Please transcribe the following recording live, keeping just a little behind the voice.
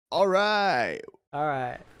All right. All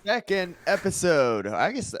right. Second episode.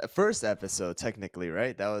 I guess the first episode technically,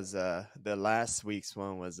 right? That was the last week's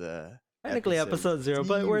one was Technically episode episode 0,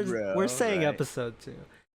 but we're 0, saying right? episode 2.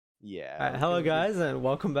 Yeah, All right, hello guys and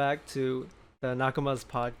welcome back to the Nakamas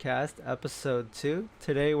podcast, episode 2.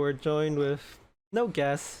 Today we're joined with no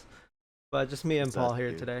guests, but just me and just us Paul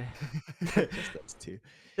here two. today. Just us two.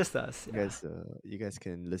 Just us, You yeah. guys you guys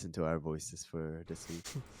can listen to our voices for this week.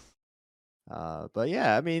 But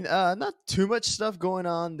yeah, I mean, not too much stuff going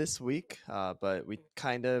on this week. But we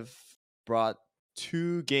kind of brought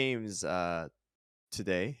two games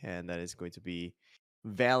today, and that is going to be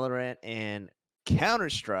Valorant and Counter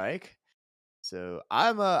Strike. So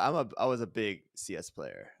I was a big CS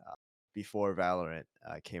player before Valorant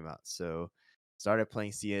came out. So started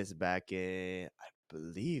playing CS back in I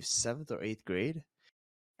believe 7th or 8th grade,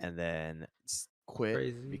 and then quit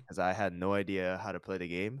Crazy. because I had no idea how to play the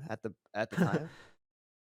game at the time.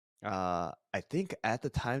 I think at the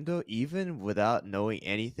time though, even without knowing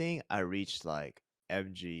anything, I reached like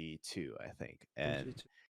MG2, I think,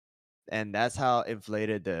 and that's how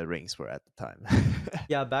inflated the ranks were at the time.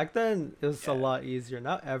 Yeah, back then it was a Yeah, lot easier.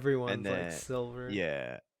 Not and everyone's like then silver.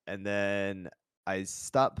 yeah, and then I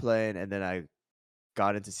stopped playing, and then I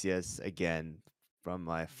got into CS again from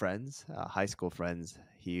my friends, high school friends.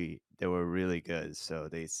 They were really good, so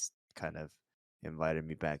they kind of invited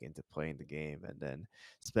me back into playing the game, and then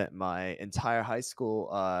spent my entire high school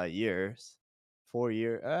years, 3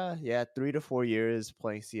 to 4 years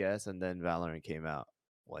playing CS, and then Valorant came out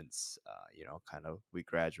once kind of we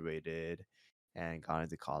graduated and got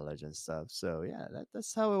into college and stuff. So yeah,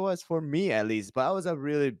 that's how it was for me at least. But I was a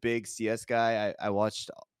really big CS guy. I watched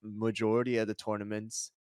majority of the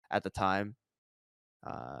tournaments at the time.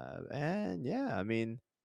 And yeah, I mean,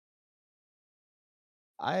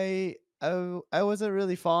 I wasn't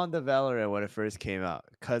really fond of Valorant when it first came out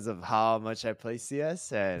because of how much I play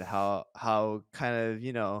CS and how kind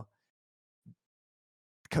of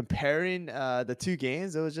comparing the two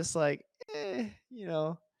games. It was just like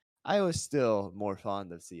I was still more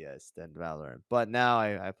fond of CS than Valorant, but now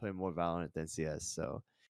I play more Valorant than CS. So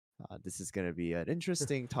this is going to be an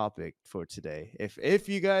interesting topic for today. If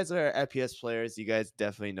you guys are FPS players, you guys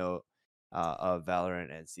definitely know of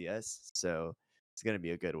Valorant and CS, so it's going to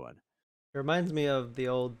be a good one. It reminds me of the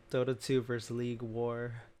old Dota 2 versus League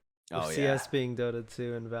war, with Oh yeah, CS being Dota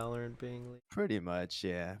 2 and Valorant being League. pretty much.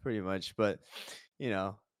 Yeah, pretty much. But you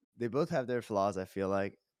know, they both have their flaws. I feel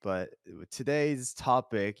like. But with today's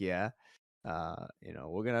topic, yeah,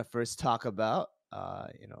 we're gonna first talk about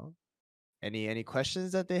any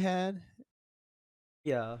questions that they had.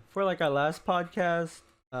 Yeah, for like our last podcast,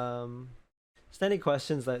 just any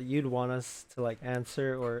questions that you'd want us to like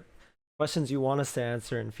answer or questions you want us to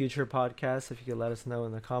answer in future podcasts, if you could let us know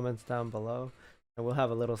in the comments down below, and we'll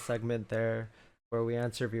have a little segment there where we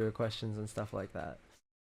answer viewer questions and stuff like that.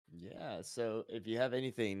 Yeah, so if you have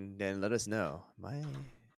anything, then let us know.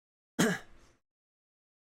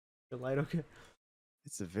 Your light okay?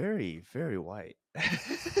 It's a very, very white.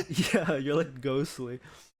 Yeah, you're like ghostly.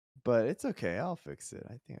 But it's okay. I'll fix it.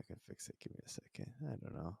 I think I can fix it. Give me a second. I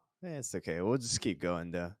don't know. It's okay. We'll just keep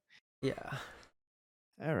going though. Yeah.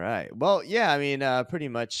 All right. Well, yeah. I mean, pretty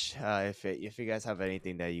much. If you guys have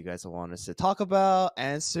anything that you guys want us to talk about,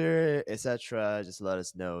 answer, etc., just let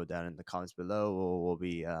us know down in the comments below. We'll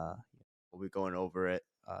be going over it.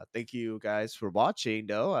 Thank you guys for watching.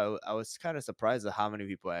 Though I was kind of surprised at how many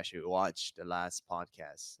people actually watched the last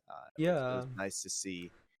podcast. It was Yeah. nice to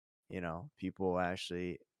see, people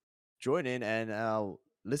actually join in and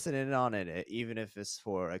listen in on it, even if it's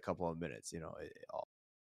for a couple of minutes.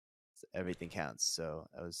 Everything counts. So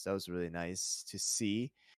that was really nice to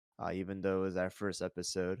see, even though it was our first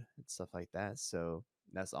episode and stuff like that. So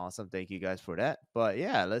that's awesome. Thank you guys for that. But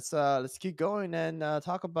yeah, let's keep going and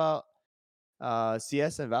talk about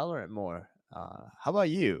CS and Valorant more. How about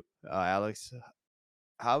you, Alex?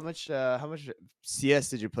 How much CS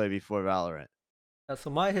did you play before Valorant? So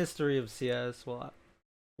my history of CS, well,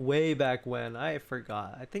 way back when, I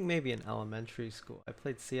forgot. I think maybe in elementary school, I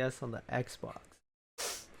played CS on the Xbox.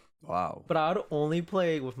 Wow. But I would only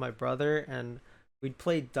play with my brother, and we'd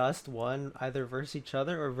play Dust 1 either versus each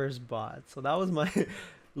other or versus bots. So that was my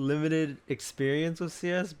limited experience with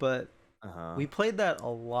CS, but Uh huh. we played that a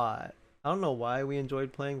lot. I don't know why we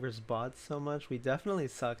enjoyed playing versus bots so much. We definitely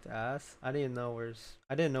sucked ass. I didn't know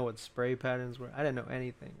what spray patterns were. I didn't know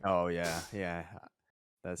anything. Oh yeah, yeah.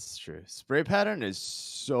 That's true. Spray pattern it was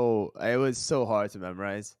so hard to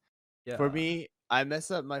memorize. For Yeah. me, I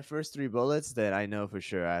mess up my first 3 bullets, then I know for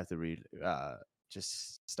sure I have to read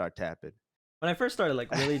just start tapping. When I first started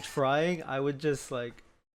like really trying, I would just like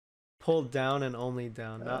pull down and only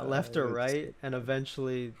down, not left It or was right, so and fun.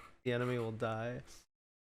 eventually the enemy will die.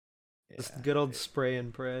 Just Yeah. good old spray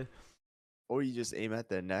and pray. Or you just aim at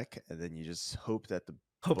their neck and then you just hope that the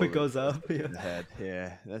Hope it bullet goes goes up. into Yeah. the head.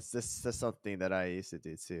 Yeah, that's something that I used to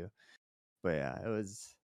do too. But yeah, it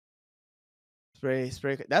was spray.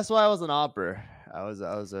 That's why I was an opper.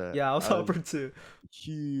 Yeah, I was I was hopper too. a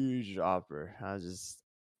huge opper. I was just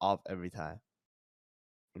off every time.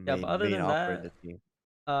 Yeah, but other Main than opper in that, the team.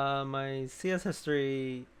 my CS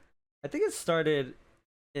history, I think it started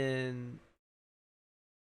in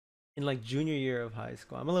like junior year of high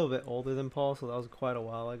school. I'm a little bit older than Paul, so that was quite a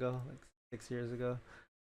while ago, like 6 years ago.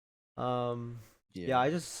 Um, yeah, Yeah.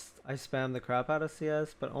 I spammed the crap out of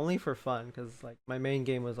CS, but only for fun, because like my main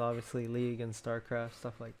game was obviously League and StarCraft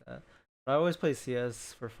stuff like that. But I always play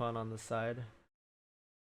CS for fun on the side.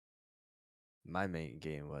 My main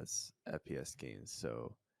game was FPS games.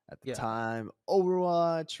 So at the Yeah, time,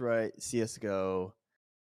 Overwatch, right? CS:GO.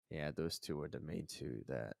 Yeah, those two were the main two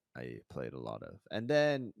that I played a lot of. And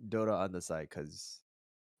then Dota on the side because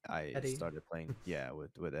I Eddie. started playing, yeah,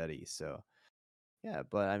 with Eddie. So yeah,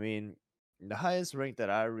 but I mean, the highest rank that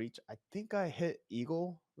I reached, I think I hit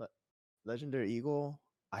Eagle, Legendary Eagle.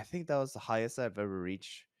 I think that was the highest I've ever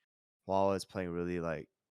reached while I was playing really like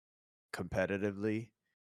competitively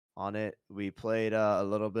on it. We played a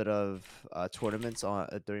little bit of tournaments on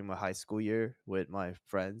during my high school year with my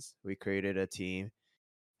friends. We created a team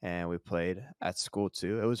and we played at school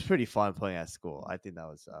too. It was pretty fun playing at school. I think that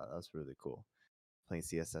was really cool playing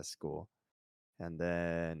CS at school. And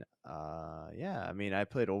then yeah, I mean I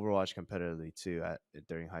played Overwatch competitively too at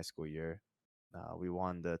during high school year. We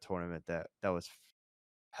won the tournament that was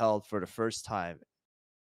held for the first time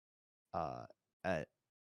uh at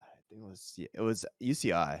I think it was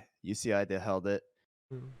UCI. UCI they held it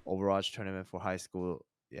Mm, Overwatch tournament for high school.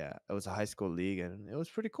 Yeah, it was a high school league and it was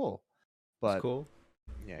pretty cool. it's But cool.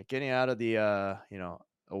 yeah, getting out of the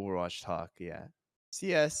Overwatch talk, yeah.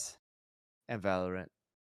 CS and Valorant.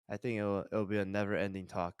 I think it'll be a never ending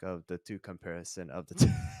talk of the two comparison of the two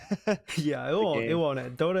Yeah, it the won't. It game. won't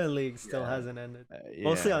end. Dota and League still Yeah. hasn't ended.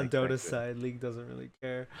 Mostly Yeah, on Dota's exactly. side, League doesn't really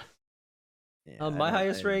care. Yeah, My I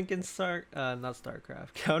highest don't rank in not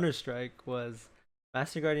StarCraft, Counter Strike was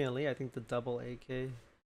Master Guardian Elite. I think the double AK.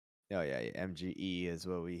 oh yeah, MGE is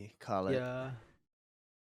what we call it. Yeah.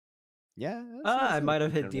 Yeah, I that's a might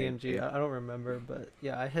have hit decent rank DMG. too. I don't remember, but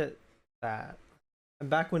yeah, I hit that. And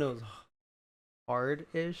back when it was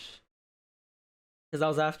hard-ish, because that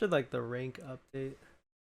was after like the rank update.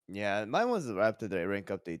 Yeah, mine was after the rank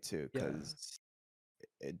update too, Yeah. because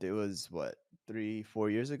it was what 3 4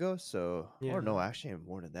 years ago. So or Yeah. no, actually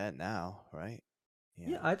more than that now, right? Yeah,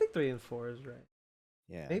 Yeah, I think 3 and 4 is right.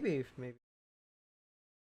 yeah, Maybe.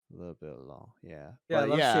 a little bit long. Yeah, Yeah, I but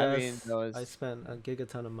love yeah, I mean CS. that I was spent a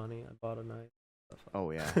gigaton of money. I bought a knife.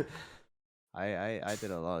 oh yeah. Stuff I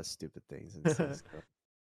did a lot of stupid things in like that. CS:GO.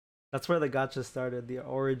 That's where the gotcha started. The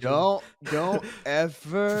origin.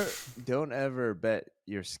 Don't ever bet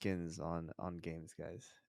your skins on games, guys.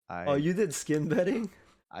 Oh, I you did skin betting?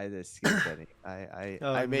 I did skin betting.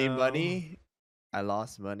 Oh I made no. money. I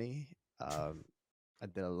lost money. I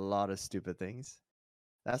did a lot of stupid things.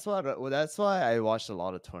 That's why I watched a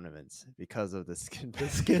lot of tournaments because of the skin The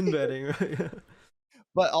skin betting. betting, right?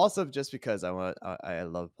 But also just because I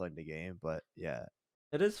love playing the game. But yeah,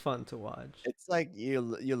 It is fun to watch. it's like you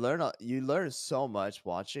learn so much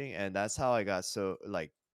watching, and that's how I got so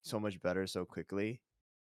much better so quickly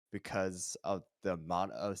because of the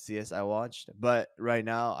amount of CS I watched. But right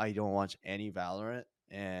now I don't watch any Valorant,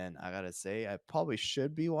 and I gotta say I probably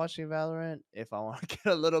should be watching Valorant if I want to get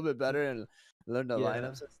a little bit better and learn the Yeah,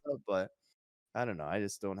 lineups and stuff. But I don't know. I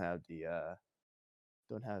just don't have the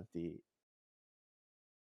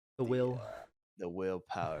the will. the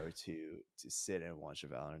willpower to sit and watch a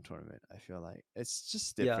Valorant tournament. I feel like it's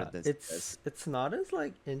just Yeah, different than CS. it's not as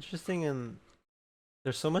like interesting, and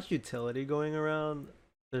there's so much utility going around.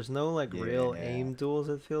 There's no like real Yeah, aim duels.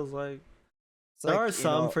 It feels like it's there like are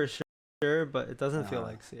some for sure, but it doesn't feel uh,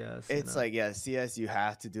 like CS. You it's know? like yeah, CS you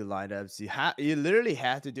have to do lineups. You literally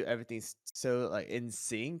have to do everything so like in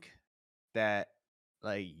sync that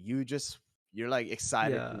like you're like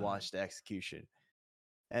excited to Yeah, watch the execution.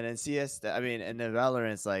 And then CS, I mean, and then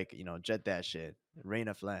Valorant it's like jet dash it, rain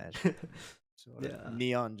of flash, sort of yeah.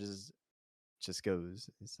 neon just goes.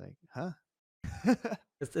 It's like huh.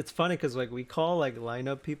 It's funny because like we call like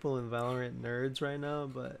lineup people in Valorant nerds right now,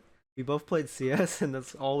 but we both played CS and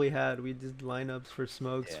that's all we had. We did lineups for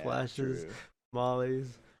smokes, Yeah, flashes, true.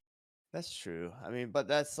 mollies. That's true. I mean, but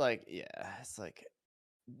that's like, yeah, it's like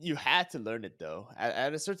you had to learn it though.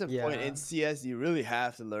 At a certain point Yeah, in CS, you really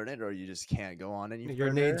have to learn it, or you just can't go on any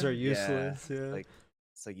your nades further. are Yeah, useless. Yeah.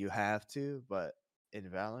 it's like you have to. But in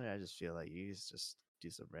Valorant, I just feel like you just do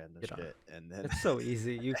some random You know, shit, and then it's so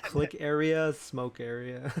easy. You and then click area, smoke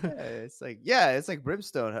area. yeah, it's like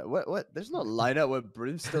Brimstone. What? There's no lineup with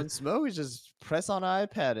Brimstone smoke. You just press on an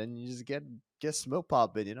iPad and you just get smoke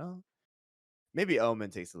popping. Maybe Omen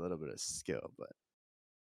takes a little bit of skill, but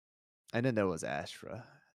and then there was Astra.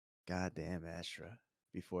 Goddamn Astra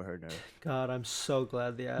before her nerf. God, I'm so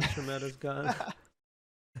glad the Astra meta's gone.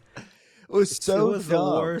 It was It so was the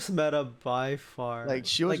dumb. worst meta by Like far.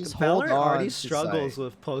 she would Like just hold Valorant already on to struggles site.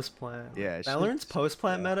 with post plant. Like Yeah, Valorant's post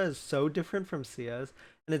plant yeah, meta is so different from CS,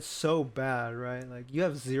 and it's so bad, right? Like you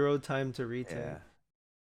have zero time to retake. yeah.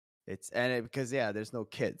 Because there's no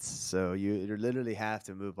kits, so you literally have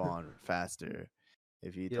to move on faster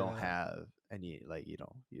if you don't Yeah, have any you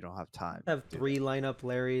don't have time have to do three that. lineup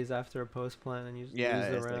Larrys after a post plant, and you just Yeah, lose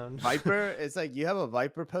the it's like round. Viper. It's like you have a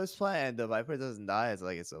Viper post plant and the Viper doesn't die. It's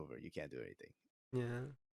like it's over. You can't do anything. Yeah.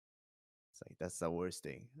 It's like that's the worst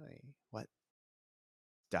thing. Like what?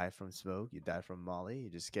 Die from smoke? You die from Molly? You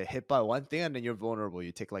just get hit by one thing and then you're vulnerable.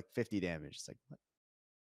 You take like 50 damage. It's like what?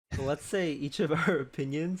 So let's say each of our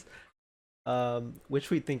opinions, which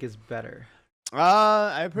we think is better.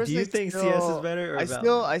 I Do you personally think CS is better or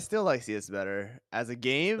Valorant? I still like CS better as a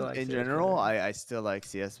game I like in CS general. better. I still like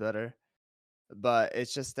CS better, but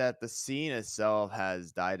it's just that the scene itself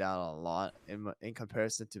has died down a lot in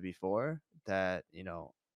comparison to before. That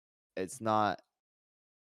it's not,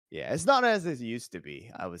 yeah, it's not as it used to be.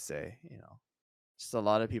 I would say, just a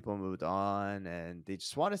lot of people moved on and they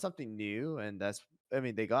just wanted something new, and I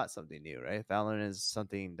mean, they got something new, right? Valorant is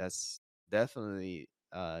something that's definitely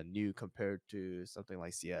new compared to something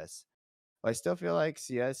like CS. But I still feel like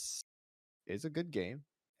CS is a good game,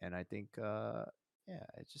 and I think yeah,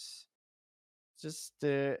 just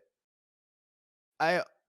I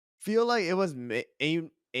feel like it was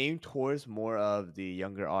aimed towards more of the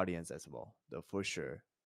younger audience as well, though, for sure.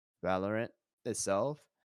 Valorant itself,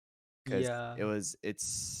 because Yeah,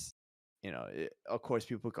 of course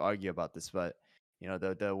people could argue about this, but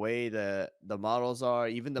the way the models are,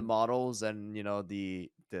 even the models, and the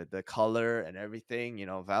color and everything,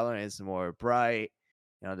 Valorant is more bright.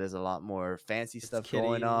 There's a lot more fancy it's stuff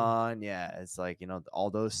going kitty. on. Yeah, it's like,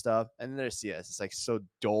 all those stuff. And then there's CS, it's like so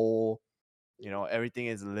dull. Everything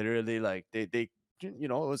is literally like it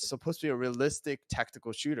was supposed to be a realistic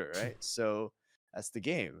tactical shooter, right? So that's the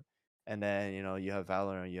game. And then you have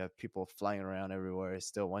Valorant, you have people flying around everywhere,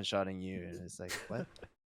 still one-shotting you, and it's like,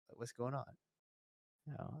 what's going on?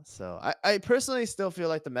 So I personally still feel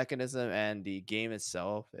like the mechanism and the game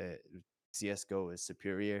itself, CS:GO is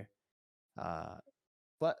superior. uh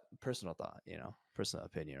but personal thought, personal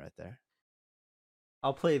opinion right there.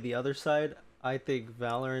 I'll play the other side. I think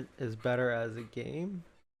Valorant is better as a game,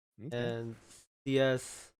 Okay. and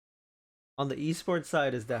CS on the esports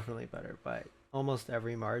side is definitely better by almost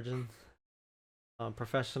every margin.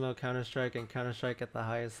 Professional Counter Strike and Counter Strike at the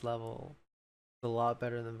highest level is a lot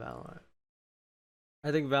better than Valorant.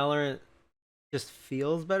 I think Valorant just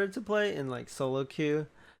feels better to play in like solo queue.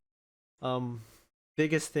 Um,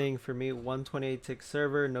 Biggest thing for me, 128 tick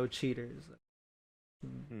server, no cheaters.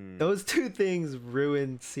 Hmm, Those two things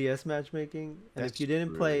ruin CS matchmaking. And if that's you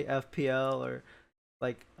didn't play true. FPL or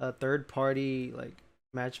like a third party like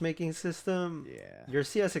matchmaking system, Yeah. your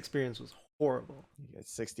CS experience was horrible. You get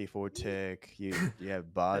 64 tick. You have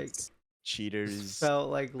Like bots, just cheaters, felt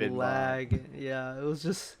like spin bot. lag. Yeah, it was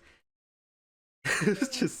just it was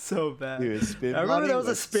just so bad. Dude, I spin remember there botting was a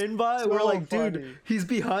was spin by. We're so like, dude, funny. he's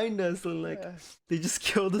behind us, and like Yeah. they just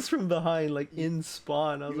killed us from behind, like You, in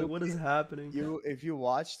spawn. I was like, you, what is happening? if you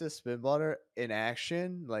watch the spin botter in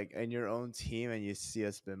action, like in your own team, and you see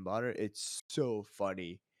a spin botter, it's so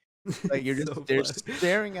funny. Like It's so they're funny.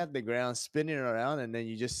 staring at the ground, spinning around, and then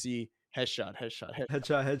you just see headshot, headshot, headshot.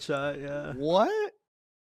 Headshot, headshot. Yeah. What?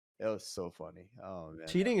 It was so funny. Oh man.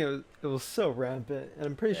 Cheating, it was so rampant, and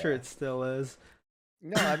I'm pretty sure Yeah. it still is.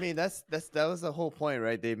 No, I mean that was the whole point,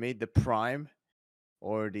 right? They made the prime,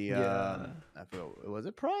 or the Yeah, I forgot, was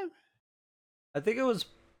it prime? I think it was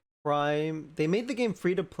Prime. They made the game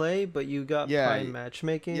free to play, but you got Yeah, Prime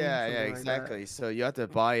matchmaking, yeah, something like that. exactly. So you have to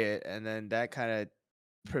buy it, and then that kind of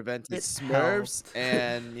prevented It Smurfs helped.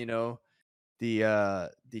 and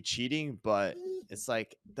the cheating. But it's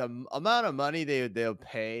like the amount of money they'll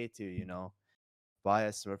pay to buy a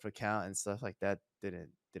Smurf account and stuff like that didn't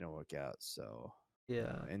work out. So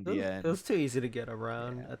Yeah, in it the was, it end, was too easy to get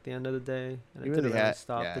around yeah, at the end of the day, and you it really didn't really had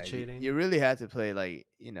stop the yeah cheating. you really had to play like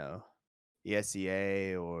the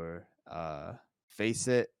SEA or Face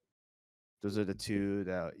It. Those are the two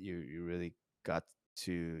that you really got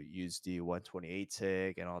to use the 128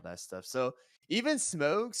 tick and all that stuff. So even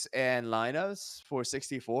smokes and lineups for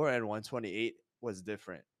 64 and 128 was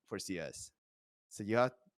different for CS. So you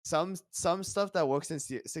have some stuff that works in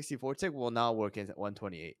 64 tick will not work in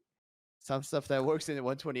 128. Some stuff that works in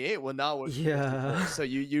 128 will not work in Yeah, 64. So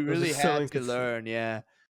you they're really just so had to inconsistent. learn, yeah.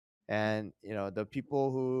 And the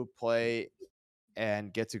people who play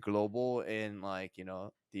and get to global in like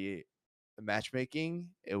the matchmaking,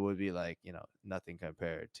 it would be like nothing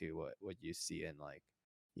compared to what you see in like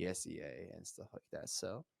ESEA and stuff like that.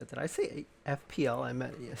 So Did I say FPL? I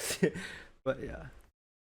meant yes, but yeah,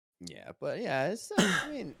 yeah, but yeah, it's I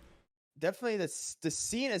mean definitely the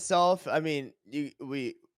scene itself. I mean,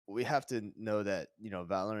 we have to know that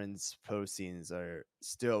Valorant's pro scenes are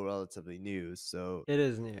still relatively new, so it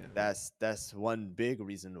is new. that's one big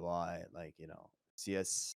reason why like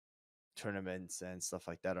CS tournaments and stuff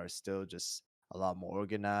like that are still just a lot more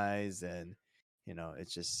organized, and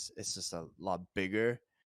it's just a lot bigger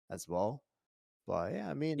as well. But yeah,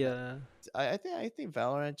 I mean, Yeah, I think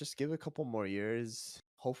Valorant, just give it a couple more years.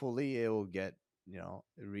 Hopefully, it will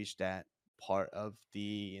reach that part of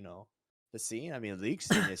the scene. I mean, league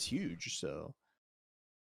scene is huge, so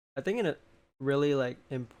I think in a really like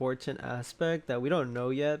important aspect that we don't know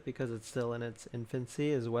yet because it's still in its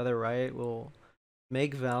infancy is whether Riot will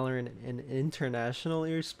make Valorant an international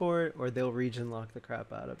esport or they'll region lock the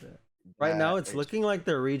crap out of it. Right now, that it's is looking like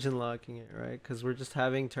they're region locking it, right? Because we're just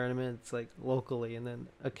having tournaments like locally, and then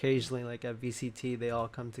occasionally, like at VCT, they all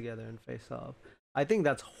come together and face off. I think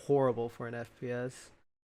that's horrible for an FPS,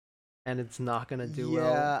 and it's not gonna do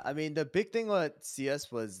well. yeah. I mean, the big thing with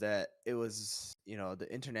CS was that it was the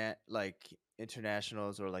internet, like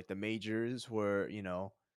internationals or like the majors were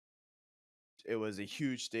it was a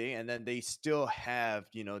huge thing, and then they still have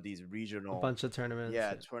these A regional, bunch of tournaments.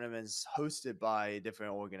 yeah, Yeah. tournaments hosted by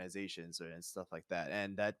different organizations and stuff like that,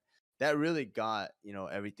 and that really got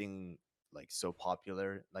everything like so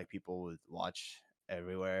popular, like people would watch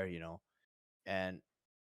everywhere, and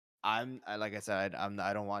like I said,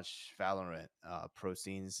 I don't watch Valorant pro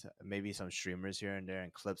scenes, maybe some streamers here and there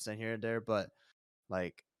and clips in here and there, but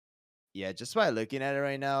like yeah, just by looking at it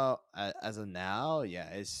right now, as of now, yeah,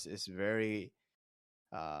 it's very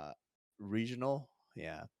uh regional,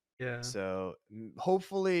 yeah. Yeah. So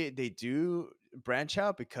hopefully they do branch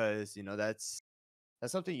out, because that's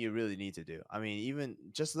something you really need to do. I mean, even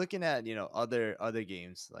just looking at other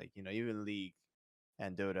games, like even League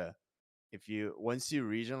and Dota, if you once you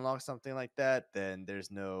region lock something like that, then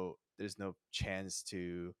there's no chance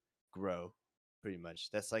to grow, pretty much.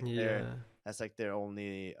 Yeah. That's like their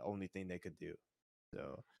only thing they could do.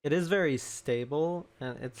 So It is very stable,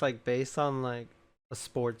 and it's like based on like a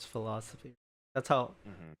sports philosophy. That's how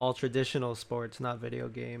mhm. all traditional sports, not video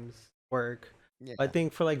games, work. I Yeah,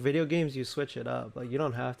 think for like video games, you switch it up. Like you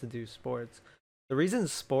don't have to do sports. The reason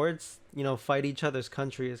sports, fight each other's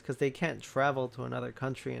country is because they can't travel to another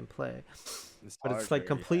country and play. it's But it's like harder, yeah.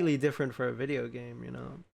 completely different for a video game.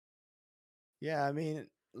 Yeah, I mean,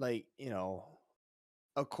 like,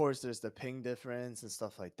 of course there's the ping difference and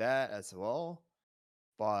stuff like that as well.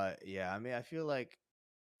 But yeah, I mean, I feel like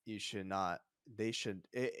you should not they should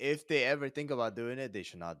if they ever think about doing it, they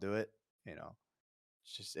should not do it, you know.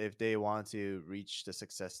 It's just if they want to reach the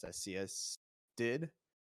success that CS did,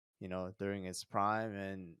 during its prime,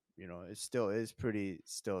 and it still is pretty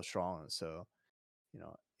still strong. So,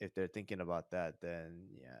 if they're thinking about that, then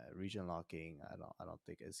yeah, region locking, I don't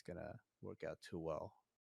think it's gonna work out too well,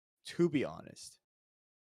 to be honest.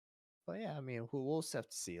 But yeah, I mean, we'll just have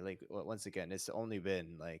to see. Like once again, it's only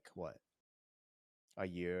been like what, a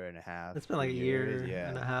year and a half, It's been like a 2 years, year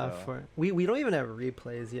and yeah. a half So for we don't even have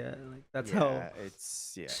replays yet. Like that's how yeah,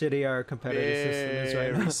 it's yeah, shitty our competitive system is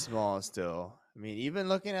right very now. small still. I mean, even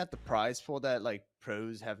looking at the prize pool that like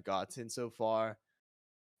pros have gotten so far,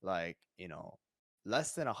 like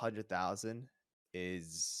less than 100,000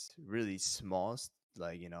 is really small,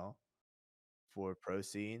 like for pro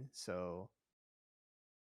scene. So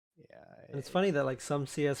yeah, And it's funny that like some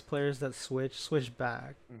CS players that switch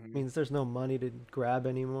back mhm, means there's no money to grab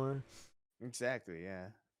anymore. exactly, yeah.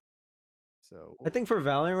 So I think for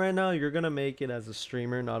Valorant right now, you're gonna make it as a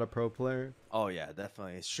streamer, not a pro player. oh yeah,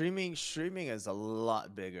 definitely. Streaming is a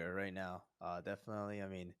lot bigger right now. Definitely. I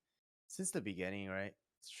mean, since the beginning, right?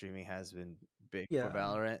 Streaming has been big for Yeah,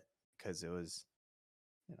 Valorant, because it was,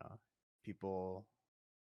 people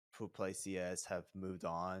who play CS have moved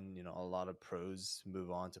on. A lot of pros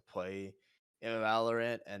move on to play in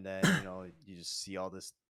Valorant, and then you just see all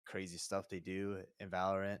this crazy stuff they do in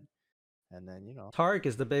Valorant, and then Tarek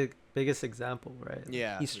is the biggest example, right? Like,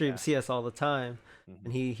 yeah, he yeah. streams CS all the time, Hmm.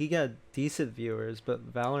 and he got decent viewers,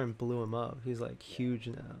 but Valorant blew him up. He's like Yeah, huge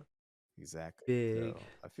now, exactly. big. So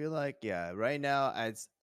I feel like, yeah, right now, as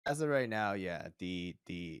of right now, yeah, the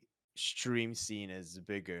stream scene is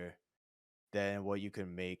bigger than what you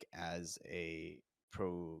can make as a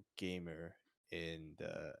pro gamer in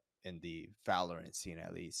the Valorant scene,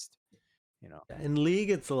 at least. You know. Yeah, in League,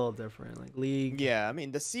 it's a little different. Like League, Yeah, I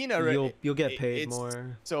mean the scene already, you'll get paid it's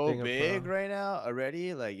more so being a big pro. right now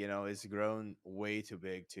already. Like, it's grown way too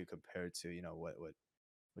big to compare to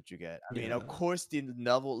what you get. I mean, Yeah, of course, the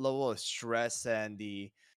level of stress and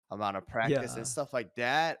the amount of practice yeah, and stuff like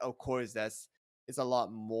that. Of course, it's a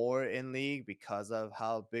lot more in League because of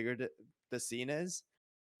how bigger the scene is.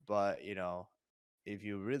 But if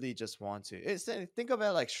you really just want to, think of it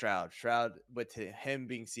like Shroud with him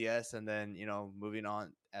being CS and then moving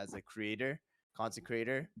on as a content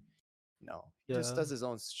creator. He just yeah. does his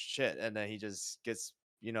own shit and then he just gets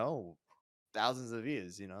thousands of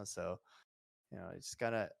views. So it's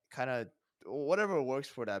kind of whatever works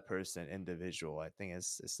for that person, individual. I think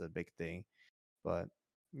it's a big thing. But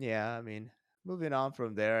yeah, I mean, moving on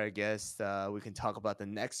from there, I guess we can talk about the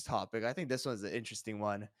next topic. I think this one's an interesting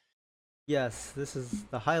one. Yes, this is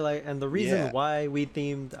the highlight and the reason Yeah. why we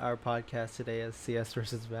themed our podcast today as CS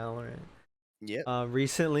versus Valorant. Yep.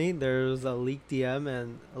 Recently, there was a leaked DM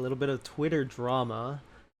and a little bit of Twitter drama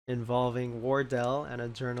involving Wardell and a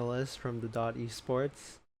journalist from the Dot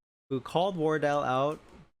Esports who called Wardell out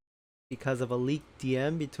because of a leaked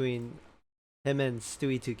DM between him and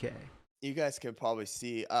Stewie2K. You guys can probably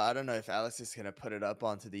see. I don't know if Alex is gonna put it up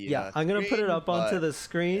onto the Yeah, I'm gonna put it screen, up onto but the yeah,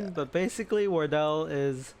 screen, but basically Wardell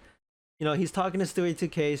is, he's talking to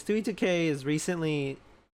Stewie2K. Stewie2K is recently,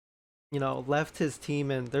 left his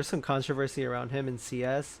team and there's some controversy around him in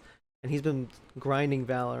CS and he's been grinding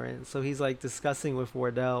Valorant. So he's like discussing with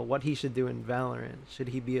Wardell what he should do in Valorant. Should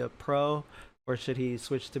he be a pro or should he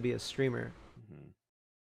switch to be a streamer? mhm.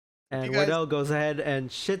 If you And guys, Wardell goes ahead and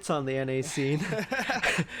shits on the NA scene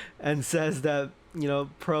and says that,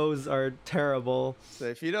 pros are terrible. so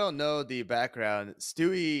if you don't know the background,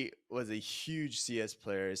 Stewie was a huge CS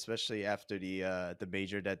player, especially after the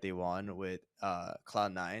major that they won with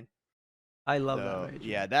Cloud9. I love that So major.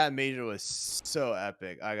 yeah, that major was so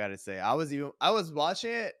epic. I gotta say, I was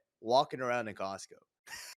watching it walking around in Costco.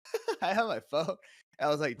 I have my phone. I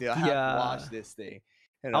was like, dude, I have to watch Yeah. this thing.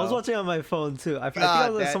 I was watching on my phone too. I think I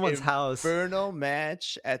God, was at that someone's house. infernal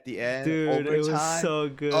match at the end, Dude, it was overtime. so Oh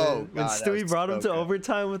good. When god, that was Stewie brought him so to good.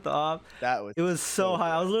 overtime with the op, That was it was so so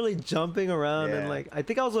high. I good. was literally jumping around and Yeah, like I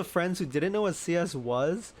think I was with friends who didn't know what CS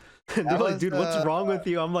was. And they're that like, was dude, what's wrong with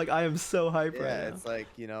you? I'm like, I am so hype right yeah. now. It's like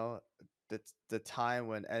the time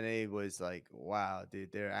when NA was like, wow, dude,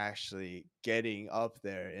 they're actually getting up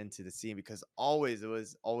there into the scene because always it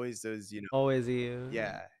was always those Always you. Yeah.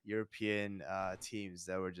 yeah, European teams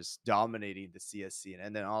that were just dominating the CS scene,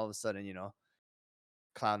 and then all of a sudden,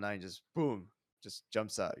 Cloud9 just boom, just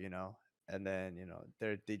jumps up, and then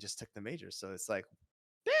they just took the major, so it's like,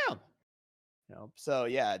 damn, So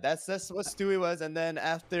yeah, that's what Stewie was, and then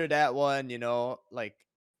after that one, like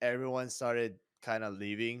everyone started kind of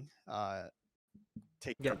leaving,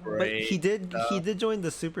 taking Yeah, a but break. he did join the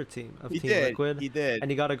super team of He Team did, Liquid he did. and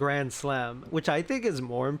he got a grand slam, which I think is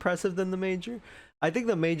more impressive than the major. I think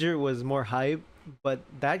the major was more hype, but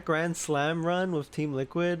that grand slam run with Team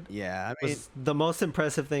Liquid Yeah, I mean, was the most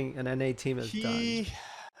impressive thing an NA team has done. he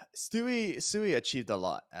Stewie achieved a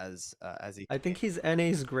lot as he I think he's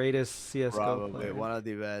NA's greatest CS:GO probably player, one of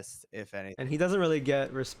the best, if anything. and he doesn't really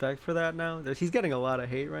get respect for that now. He's getting a lot of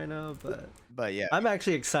hate right now, but But yeah, I'm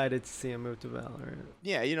actually excited to see him move to Valorant.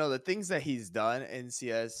 yeah, the things that he's done in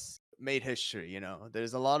CS made history.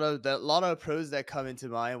 There's a lot of pros that come into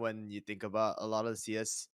mind when you think about a lot of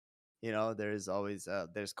CS. There's always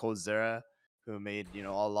there's Coldzera, who made a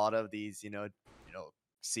lot of these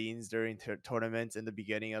scenes during tournaments in the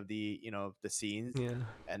beginning of the scenes, Yeah,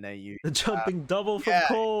 and then you the jumping double from yeah,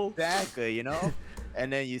 Cole. exactly,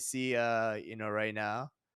 and then you see right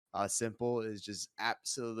now Simple is just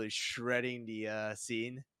absolutely shredding the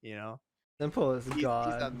scene. Simple as He's a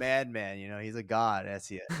God. madman, he's a god as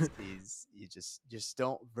he is. You just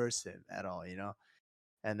don't verse him at all.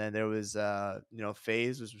 And then there was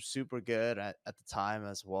FaZe was super good at the time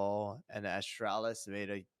as well, and Astralis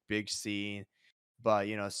made a big scene. But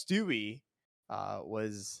Stewie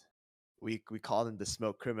was, we called him the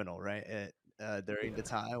smoke criminal, right? During the Yeah.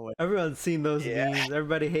 time when, Everyone's seen those yeah, memes.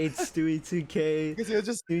 Everybody hates Stewie 2K. because he was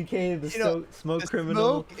just, 2K the you know smoke the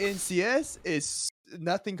criminal. smoke in CS is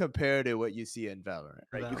nothing compared to what you see in Valorant,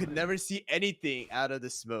 right? You could Valorant. never see anything out of the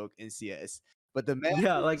smoke in CS. but the man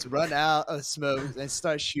Yeah, would like just run out of smokes and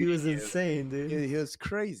start he shooting was you. insane, dude. He was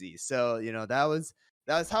crazy. So, that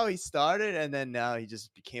was how he started, and then now he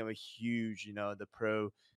just became a huge, the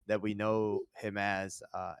pro that we know him as,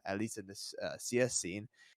 at least in this CS scene.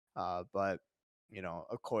 But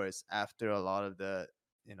of course, after a lot of the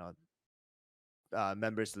you know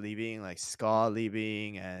members leaving, like Ska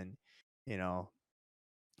leaving, and you know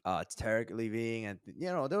Tarek leaving, and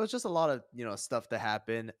there was just a lot of stuff that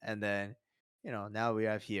happened, and then now we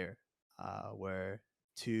have here, where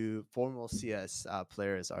two former CS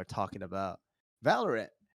players are talking about Valorant,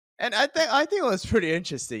 and I think it was pretty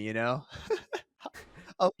interesting,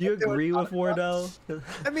 of Do you what they were agree with talking about. Wardell?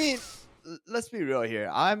 I mean, let's be real here.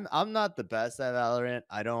 I'm not the best at Valorant.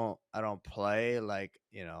 I don't play like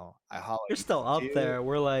how I You're still used up to. there.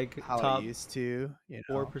 We're like How I top used to, you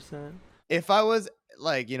know. 4%. If I was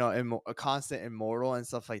like, a constant immortal and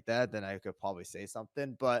stuff like that, then I could probably say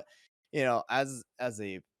something. But as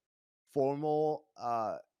a formal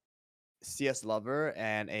CS lover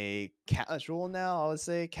and a casual now, I would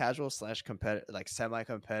say casual slash competitive, like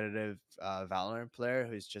semi-competitive Valorant player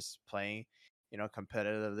who's just playing,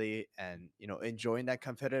 competitively and enjoying that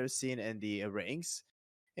competitive scene in the ranks.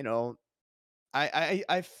 You know,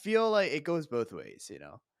 I feel like it goes both ways.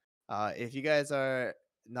 If you guys are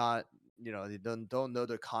not, you don't know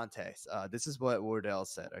the context, this is what Wardell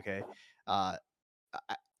said. Okay, uh,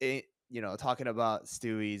 talking about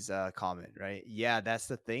Stewie's comment, right? Yeah, that's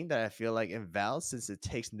the thing that I feel like in Val, since it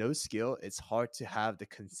takes no skill, it's hard to have the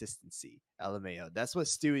consistency. LMAO. That's what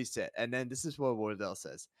Stewie said, and then this is what Wardell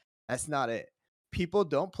says. That's not it. People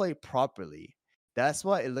don't play properly. That's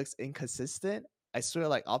why it looks inconsistent. I swear,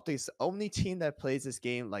 like Optic's the only team that plays this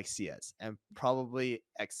game like CS, and probably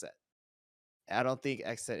XSET. I don't think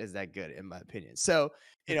XSET is that good in my opinion. So,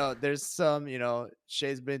 there's some,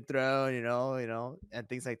 shade's been thrown, and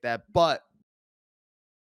things like that. But,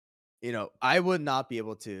 I would not be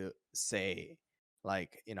able to say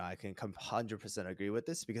like, I can 100% agree with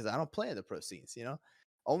this because I don't play in the pro scenes.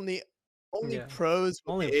 Only only Yeah. pros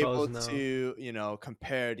would Only be pros able know. to,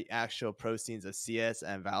 compare the actual pro scenes of CS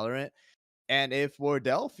and Valorant, and if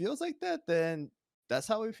Wardell feels like that, then that's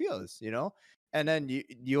how he feels. And then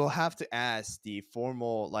you'll have to ask the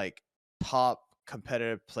formal like top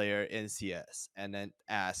competitive player in CS, and then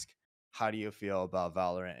ask how do you feel about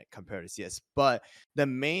Valorant compared to CS. But the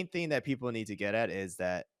main thing that people need to get at is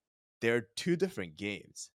that they're two different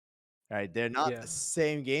games, right? They're not Yeah. the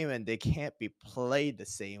same game, and they can't be played the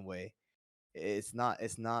same way. It's not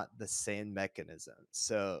the same mechanism.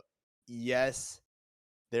 So yes,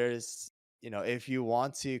 there's if you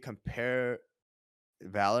want to compare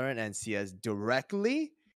Valorant and CS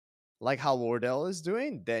directly, like how Wardell is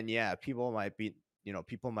doing, then yeah, people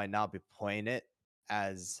might not be playing it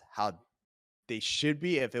as how they should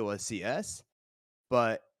be if it was CS.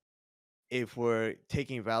 But if we're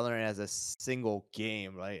taking Valorant as a single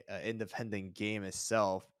game, right, an independent game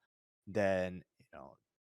itself, then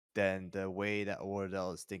then the way that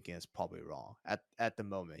Wardell is thinking is probably wrong at the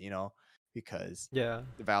moment, because Yeah.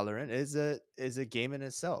 Valorant is a game in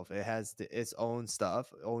itself. It has its own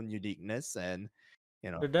stuff, own uniqueness, and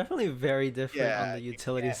you know, They're definitely very different yeah, on the you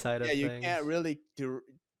utility can't, side yeah, of you things. can't really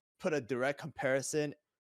put a direct comparison,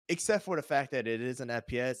 except for the fact that it is an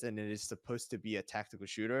FPS and it is supposed to be a tactical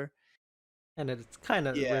shooter. And it's kind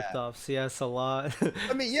of Yeah, ripped off CS a lot.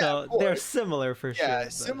 I mean, yeah, So of they're course. similar for Yeah, sure,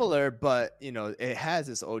 but similar, but it has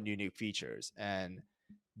its own unique features, and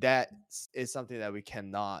that is something that we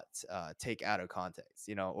cannot take out of context,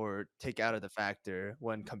 or take out of the factor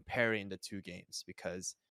when comparing the two games,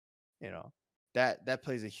 because you know that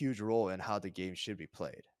plays a huge role in how the game should be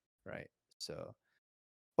played, right? So,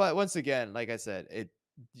 but once again, like I said,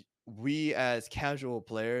 we as casual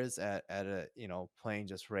players at a playing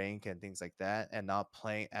just rank and things like that, and not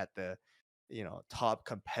playing at the top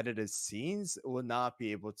competitive scenes, will not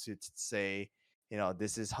be able to say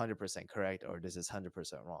this is 100% correct or this is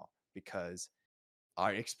 100% wrong, because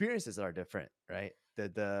our experiences are different, right?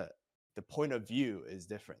 The point of view is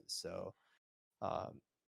different. So um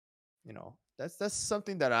that's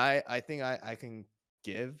something that I think I can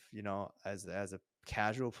give, as a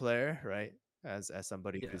casual player, right? As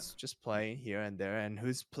somebody yeah. who's just playing here and there, and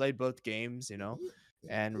who's played both games,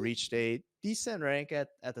 and reached a decent rank at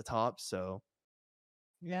the top. So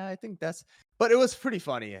yeah, I think that's, but it was pretty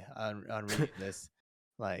funny on reading this,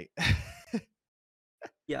 like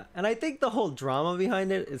Yeah, and I think the whole drama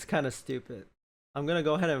behind it is kind of stupid. I'm gonna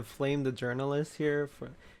go ahead and flame the journalist here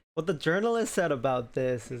for what the journalist said about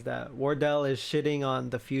this is that Wardell is shitting on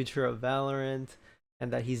the future of Valorant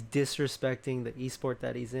and that he's disrespecting the esport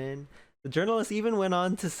that he's in. The journalist even went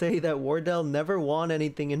on to say that Wardell never won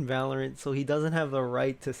anything in Valorant, so he doesn't have the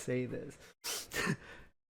right to say this.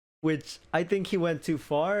 Which I think he went too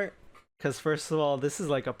far, because first of all, this is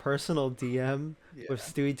like a personal DM with Yeah.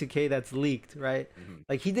 Stewie 2K that's leaked, right? Hmm.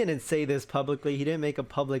 Like he didn't say this publicly. He didn't make a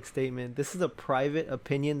public statement. This is a private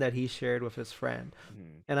opinion that he shared with his friend.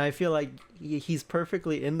 Hmm. And I feel like he's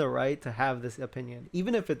perfectly in the right to have this opinion,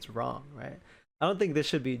 even if it's wrong, right? I don't think this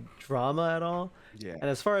should be drama at all. Yeah. And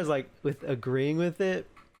as far as like with agreeing with it,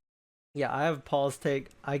 yeah, I have Paul's take.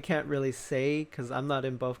 I can't really say because I'm not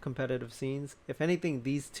in both competitive scenes. If anything,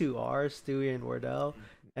 these two are Stewie and Wardell,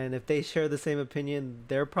 and if they share the same opinion,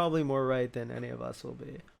 they're probably more right than any of us will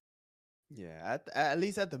be. Yeah. At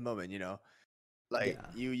least at the moment, like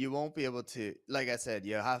Yeah, you won't be able to, like I said,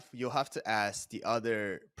 you'll have to ask the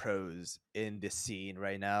other pros in the scene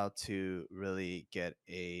right now to really get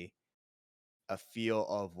a feel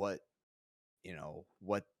of what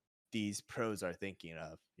these pros are thinking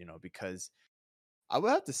of, because I would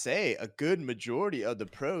have to say a good majority of the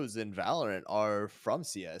pros in Valorant are from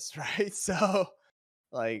CS, right? So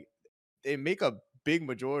like they make a big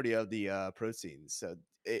majority of the pro scenes. So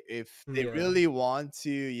if they yeah, really want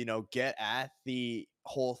to, get at the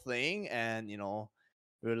whole thing and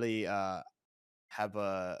really have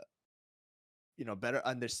a better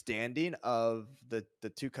understanding of the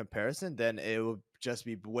two comparison, then it would just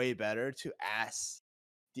be way better to ask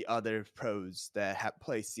the other pros that have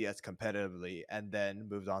played CS competitively and then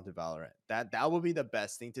moved on to Valorant. That would be the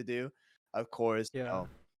best thing to do. Of course, yeah.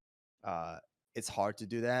 uh, it's hard to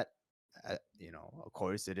do that. Of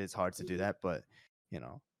course, it is hard to do that, but you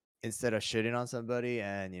know, instead of shitting on somebody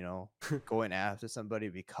and going after somebody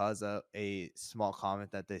because of a small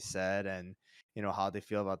comment that they said and how they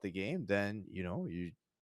feel about the game, then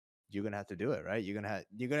you're gonna have to do it, right? You're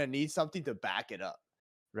gonna need something to back it up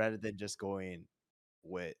rather than just going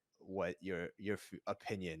with what your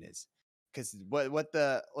opinion is. Because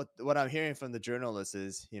what I'm hearing from the journalist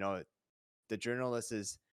is, the journalist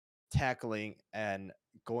is tackling and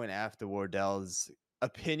going after Wardell's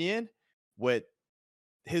opinion with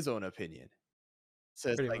his own opinion. So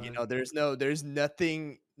it's Pretty like, much. there's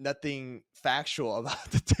nothing factual about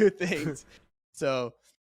the two things. So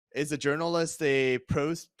is the journalist a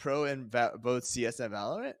pro in both CS and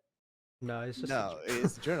Valorant? No, it's just No,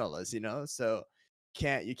 it's a journalist, so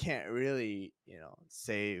you can't really,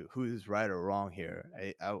 say who's right or wrong here,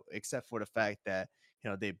 except for the fact that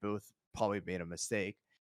they both probably made a mistake,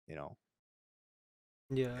 you know,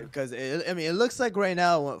 yeah, because I mean, it looks like right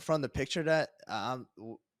now from the picture that I'm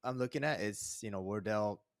looking at, it's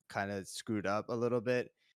Wardell kind of screwed up a little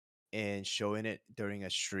bit in showing it during a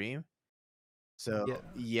stream. So yeah,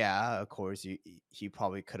 yeah, of course, he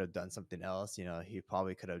probably could have done something else. He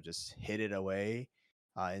probably could have just hid it away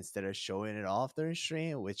instead of showing it off during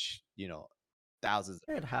stream, which thousands of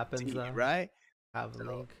it people happens see, though. right? Have a So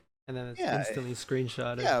link, and then it's yeah, instantly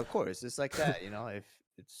screenshotted. yeah, of course, it's like that. If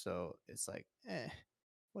it's so, it's like,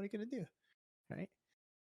 what are you gonna do, right?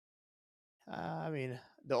 I mean,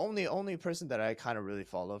 the only person that I kind of really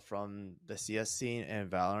follow from the CS scene and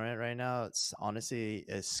Valorant right now, it's honestly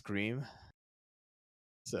is Scream.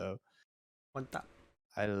 So One tap.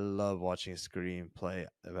 I love watching Scream play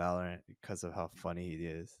Valorant because of how funny he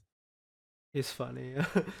is. He's funny.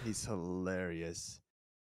 He's hilarious.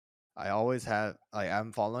 I always have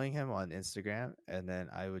I'm following him on Instagram, and then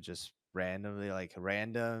I would just randomly like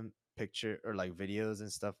random picture or like videos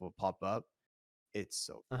and stuff will pop up. It's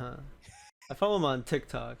so Uh-huh. I follow him on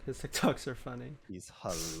TikTok. His TikToks are funny. he's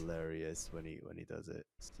hilarious when he does it.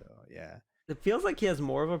 So yeah, It feels like he has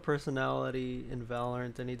more of a personality in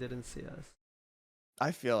Valorant than he did in CS.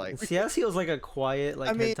 I feel like In CS, he was like a quiet, I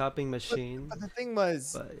like mean, head tapping but, machine. but the thing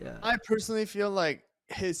was, But yeah, I personally feel like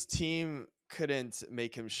his team couldn't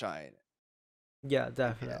make him shine. yeah, Yeah,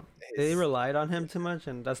 definitely. They his relied on him too much,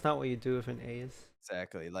 and that's not what you do with an ace.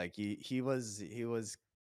 exactly. Like he was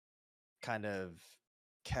kind of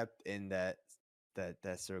kept in that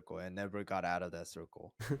circle and never got out of that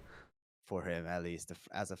circle for him, at least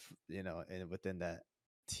as a within that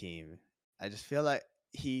team. I just feel like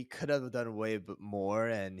he could have done way more,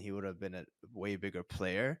 and he would have been a way bigger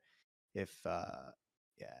player if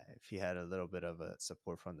yeah, if he had a little bit of a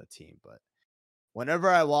support from the team. But whenever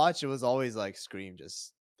I watch, it was always like Scream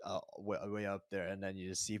just way up there, and then you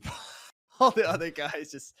just see all the other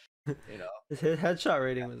guys just you know His headshot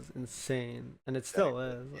rating was insane, and it still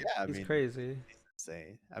exactly. is. Like, Yeah, I he's mean, crazy. he's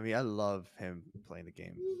insane. I mean, I love him playing the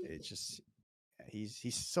game. It's just he's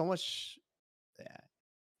so much. Yeah,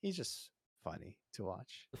 he's just funny to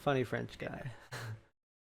watch. The funny French Yeah, guy.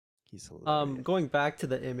 he's hilarious. Going back to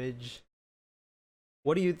the image,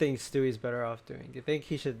 what do you think Stewie's better off doing? Do you think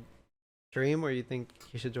he should stream, or you think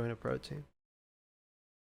he should join a pro team?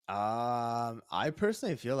 I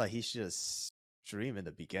personally feel like he should just stream in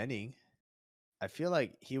the beginning. I feel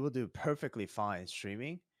like he will do perfectly fine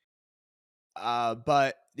streaming.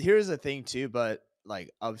 But here's the thing too, but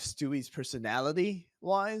like of Stewie's personality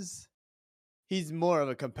wise, he's more of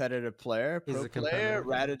a competitive player, He's pro a player, competitor, yeah.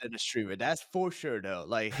 rather than a streamer. That's for sure though.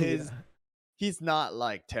 Like Yeah. he's not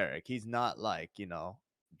like Tarek. He's not like,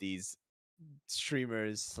 these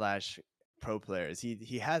streamers slash pro players.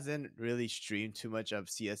 He hasn't really streamed too much of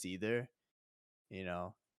CS either. You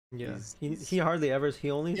know, Yeah. He he's hardly ever,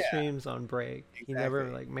 he only yeah, streams on break. He never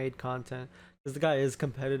exactly. like made content. Because the guy is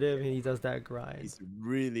competitive and he does that grind. He's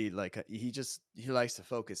really like he likes to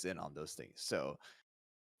focus in on those things. So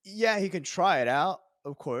yeah, he can try it out.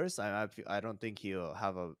 Of course, I don't think he'll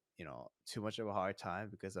have a too much of a hard time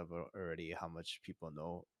because of already how much people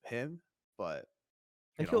know him. But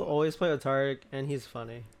And he'll always play with Tarek, and he's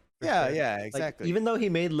funny. For yeah, sure. yeah, Like, exactly. even though he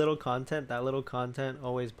made little content, that little content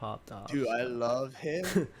always popped off. Dude, I So. love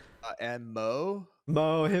him and Mo.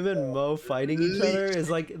 Him and Mo fighting each other Leash. is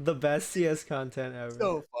like the best CS content ever.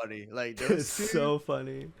 So funny. Like It's those two so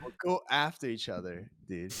funny. will go after each other,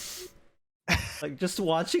 dude. Like just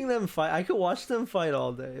watching them fight, I could watch them fight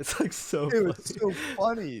all day. It's like so It was funny. so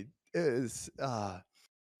funny. It is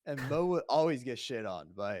and Mo would always get shit on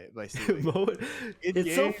by Stewie. Mo, In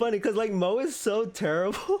it's so game, funny because like Mo is so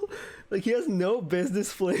terrible. Like he has no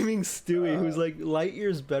business flaming Stewie, who's like light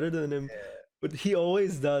years better than him, yeah. but he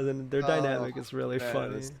always does, and their Oh dynamic is really man, it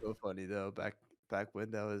funny. was so funny though. Back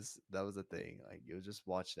when that was a thing. Like you would just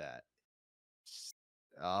watch that. Just-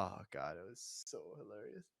 Oh god, it was so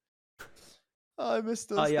hilarious. Oh, I miss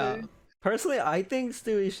those Yeah. days. Personally, I think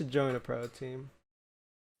Stewie should join a pro team.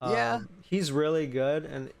 Yeah, He's really good,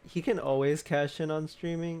 and he can always cash in on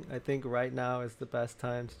streaming. I think right now is the best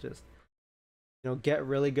time to just get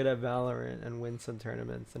really good at Valorant and win some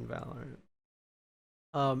tournaments in Valorant.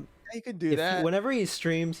 you can do that. Whenever he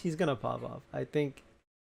streams, he's gonna pop off. I think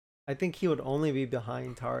he would only be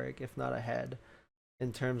behind Tarek, if not ahead,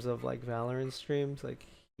 in terms of like Valorant streams. Like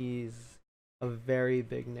he's a very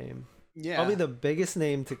big name. Probably Yeah, the biggest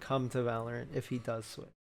name to come to Valorant if he does switch.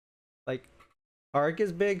 Like Tarek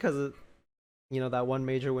is big because that one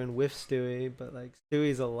major win with Stewie, but like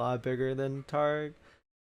Stewie's a lot bigger than Tarek,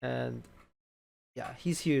 and yeah,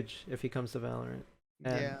 he's huge if he comes to Valorant,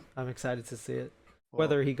 and yeah. I'm excited to see it, Well,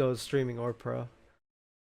 whether he goes streaming or pro.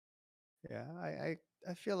 yeah.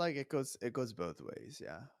 I feel like it goes both ways.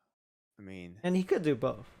 Yeah. I mean, And he could do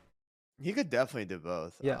both. he could definitely do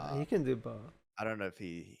both. Yeah, he can do both. I don't know if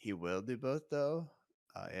he will do both though.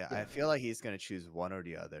 Yeah, I Yeah. feel like he's gonna choose one or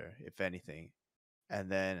the other, if anything. And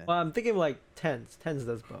then Well, I'm thinking like Tens. Tens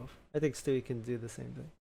does both. I think Stewie can do the same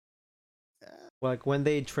thing. Like when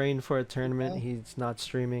they train for a tournament, yeah, he's not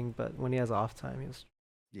streaming, but when he has off time, he's.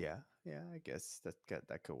 yeah, I guess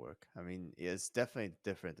that could work. I mean, it's definitely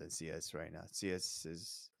different than CS right now. CS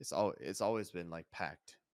it's always been like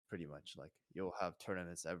packed, pretty much. Like you'll have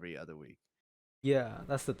tournaments every other week. Yeah,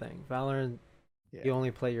 that's the thing. Valorant, Yeah, you only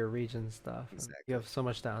play your region stuff, and you exactly. have so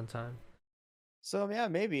much downtime. So yeah,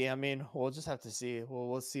 maybe. I mean, we'll just have to see.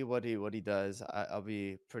 We'll see what he does. I'll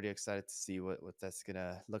be pretty excited to see what that's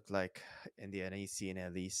gonna look like in the NEC scene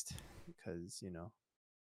at least, because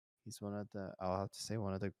he's one of the I'll have to say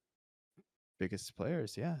one of the biggest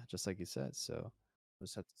players. Yeah, just like you said. So we'll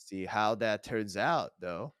just have to see how that turns out,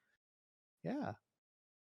 though. Yeah.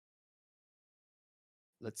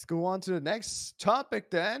 Let's go on to the next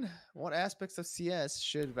topic then. What aspects of CS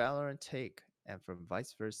should Valorant take, and from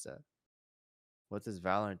vice versa? What does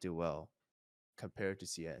Valorant do well compared to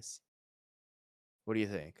CS? What do you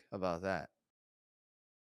think about that?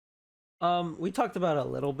 We talked about it a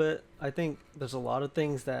little bit. I think there's a lot of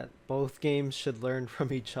things that both games should learn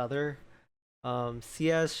from each other.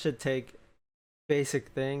 CS should take basic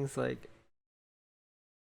things like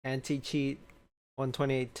anti-cheat,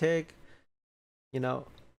 128 tick,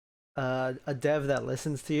 a dev that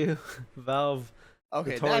listens to you. Valve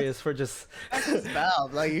Okay, notorious for just that's just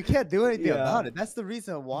Valve. Like you can't do anything yeah. about it. That's the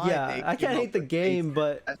reason why Yeah, they I came can't up hate the with game, basic.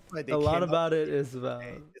 but That's why they a lot came up about with it basic. is Valve.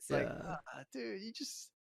 It's like, Yeah. dude, you just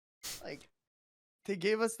like they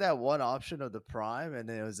gave us that one option of the Prime, and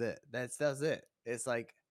then it was it. That's it. It's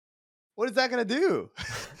like, what is that gonna do?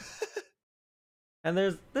 And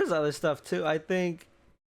there's other stuff too. I think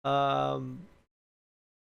um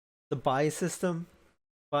the buy system,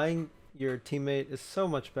 buying your teammate is so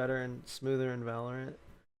much better and smoother in Valorant.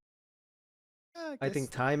 Yeah, I I guess.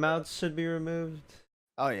 think timeouts should be removed,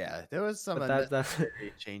 Oh yeah, there was some but that's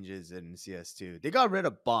unnecessary changes in CS2. They got rid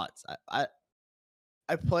of bots. I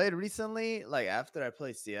I played recently, like after I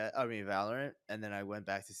played CS, I mean Valorant, and then I went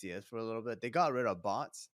back to CS for a little bit. They got rid of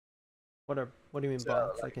bots, What do you mean so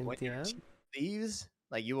bots? like Like in when your DM? team leaves,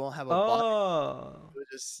 like you won't have a bot. Oh, It was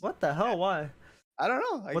just what the hell? Why? I don't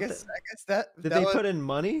know. What the? I guess that Did that they was put in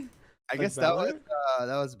money? I Like guess Valorant?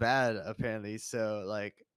 that was bad apparently. So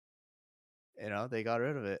like they got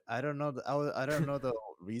rid of it. I don't know. I don't know the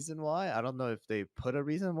reason why. I don't know if they put a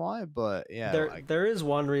reason why, but yeah, There is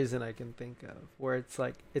one reason I can think of where it's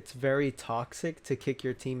like it's very toxic to kick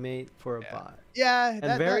your teammate for a yeah, bot. yeah. And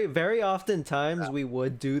That very often times we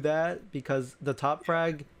would do that because the top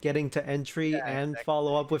frag getting to entry yeah, and exactly.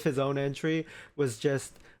 follow up with his own entry was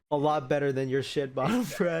just a lot better than your shit bottom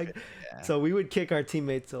frag. Yeah. So we would kick our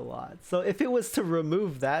teammates a lot. So if it was to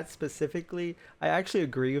remove that specifically, I actually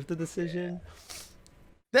agree with the decision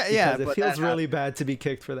Yeah, because it but that feels happened. really bad to be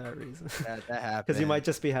kicked for that reason. That Because you happened. might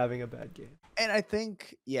just be having a bad game. And I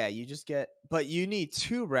think, yeah, you just get, but you need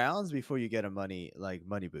 2 rounds before you get a money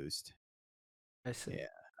boost. I see. Yeah,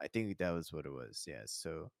 I think that was what it was. Yeah,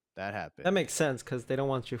 so that That happened. makes sense because they don't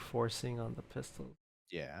want you forcing on the pistol.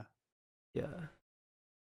 Yeah, Yeah.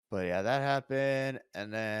 but yeah, that happened,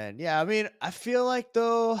 and then yeah, I mean, I feel like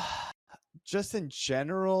though, just in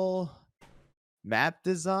general, map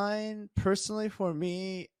design, personally for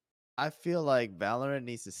me, I feel like Valorant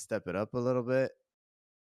needs to step it up a little bit,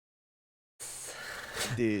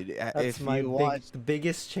 dude. That's If my you watch, the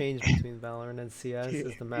biggest change between Valorant and CS dude,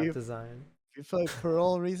 is the map design. if you played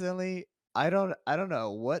Pearl recently, I don't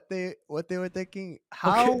know what they were thinking. Okay,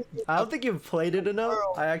 How I a don't think you've played it enough.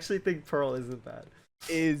 Pearl I actually think Pearl isn't bad.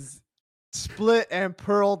 is Split and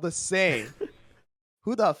Pearl the same?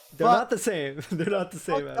 Who the They're fuck not the same. They're not the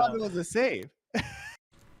thought same at all. it was the same?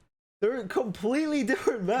 They're completely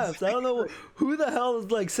different maps. I don't know Exactly, who the hell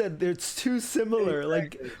like said it's too similar.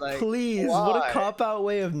 Like, exactly. Like please, what a why? cop out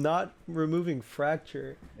way of not removing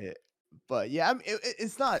fracture. Yeah. But yeah, I mean,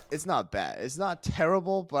 it's not bad. It's not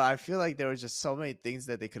terrible, but I feel like there was just so many things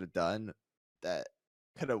that they could have done that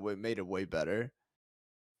could have made it way better.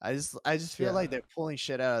 I just feel like Yeah. they're pulling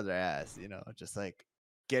shit out of their ass, just like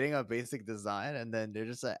getting a basic design and then they're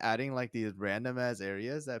just like, adding like these random ass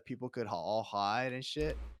areas that people could all hide and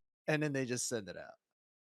shit, and then they just send it out.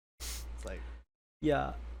 It's like,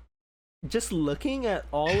 Yeah. Just looking at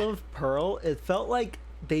all of Pearl, it felt like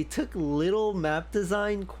they took little map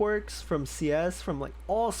design quirks from CS, from like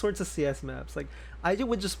all sorts of CS maps. Like I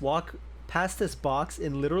would just walk past this box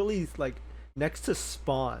and literally like next to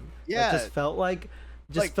spawn. That yeah, just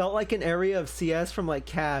like felt like an area of CS from like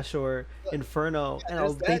Cash or Inferno. yeah, And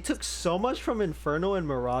there's they that. took so much from Inferno and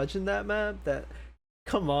Mirage in that map that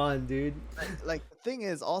come on, dude. Like the thing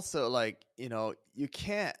is also like you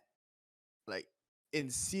can't like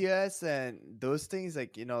in CS and those things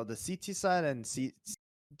like the CT side and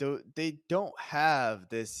they don't have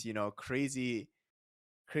this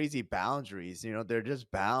crazy boundaries. They're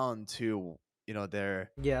just bound to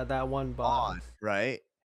their Yeah, that one on, box. right?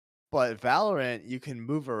 But Valorant, you can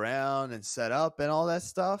move around and set up and all that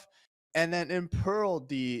stuff. And then in Pearl,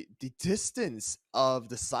 the distance of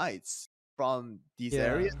the sites from these Yeah.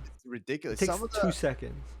 areas is It ridiculous. takes Some of the 2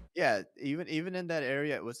 seconds. yeah, even in that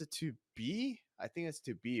area, was it to B? I think it's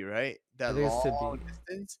to B, right? I That think it's to long be.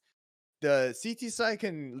 distance. The CT site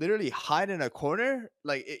can literally hide in a corner,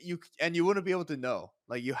 like and you wouldn't be able to know.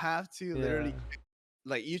 Like you have to Yeah. literally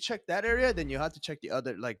like you check that area, then you have to check the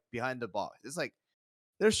other like behind the box. It's like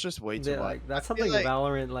there's just way too much. Like I that's feel something like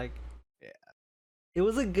Valorant like yeah, it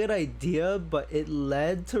was a good idea, but it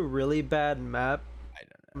led to really bad I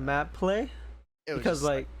don't know. map play It was because just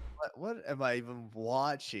like like what am I even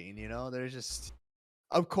watching? There's just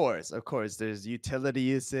of course, there's utility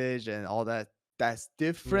usage and all that. That's yeah.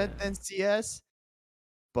 different than CS.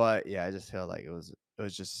 But yeah, I just feel like it was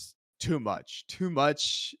just too much. Too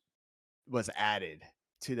much was added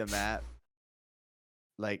to the map.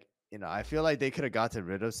 Like, I feel like they could have gotten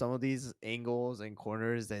rid of some of these angles and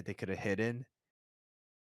corners that they could have hidden,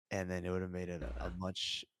 and then it would have made it Yeah. a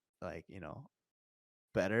much like,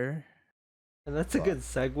 better. And that's a But good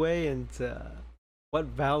segue into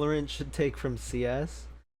what Valorant should take from CS,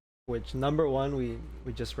 which number one we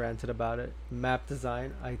just ranted about it. Map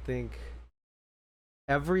design. I think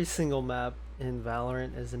every single map in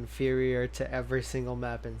Valorant is inferior to every single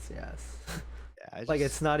map in CS. yeah, I Like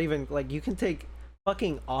just it's not even like you can take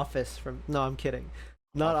fucking Office from no, I'm kidding.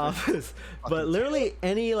 Not offer Office, but fucking literally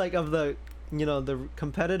any like of the the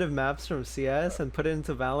competitive maps from CS and put it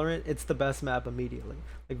into Valorant, it's the best map immediately.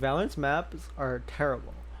 Like Valorant's maps are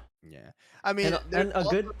terrible. yeah. I mean, there's And a also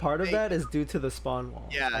good part of thing. that is due to the spawn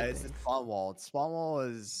walls, Yeah, I it's the think. spawn wall. Spawn wall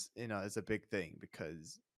is a big thing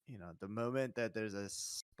because the moment that there's a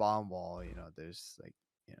spawn wall, there's like,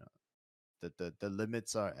 you know, the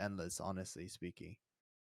limits are endless, honestly speaking,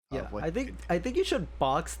 Yeah, of what I you think can I do. think you should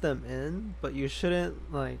box them in, but you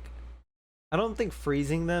shouldn't like. I don't think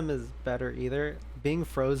freezing them is better either. Being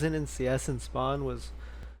frozen in CS and spawn was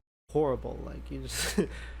horrible. Like you just,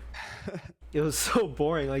 it was so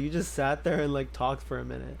boring. Like you just sat there and like talked for a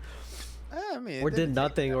minute, I mean, or it did didn't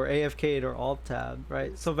take nothing, that. or AFK'd or alt tabbed,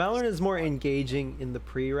 right? So Valorant is more engaging in the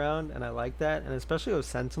pre-round, and I like that. And especially with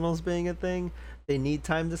Sentinels being a thing, they need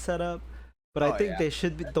time to set up. But I Oh think yeah. they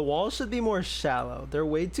should be, the walls should be more shallow. They're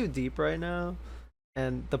way too deep right now,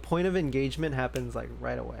 and the point of engagement happens like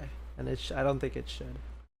right away. And I don't think it should.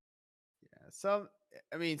 Yeah,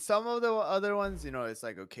 I mean, some of the other ones, it's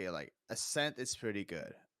like, okay, like Ascent is pretty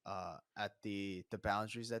good. At the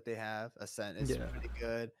boundaries that they have, Ascent is Yeah, pretty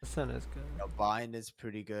good. the sun is good. Bind is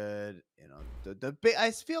pretty good.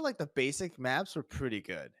 I feel like the basic maps were pretty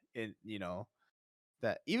good.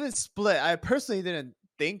 That even Split, I personally didn't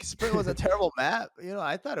think Split was a terrible map.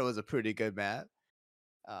 I thought it was a pretty good map.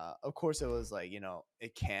 Of course, it was like,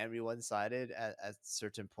 it can be one sided at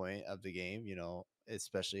certain point of the game.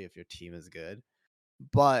 Especially if your team is good.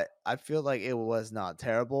 But I feel like it was not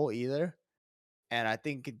terrible either, and I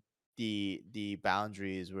think the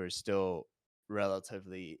boundaries were still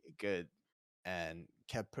relatively good and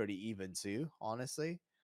kept pretty even too, honestly.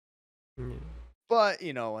 Mm, But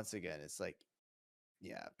once again, it's like,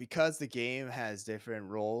 yeah, because the game has different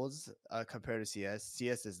roles compared to CS.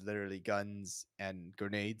 CS is literally guns and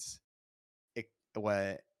grenades.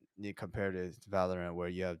 When you compare to Valorant, where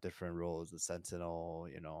you have different roles, the Sentinel,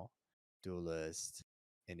 duelist,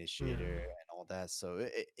 yeah. initiator, and all that. So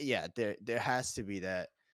yeah, there has to be that.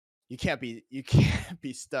 You can't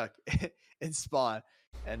be stuck in spawn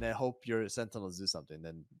and then hope your sentinels do something.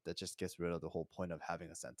 Then that just gets rid of the whole point of having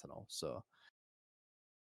a sentinel. So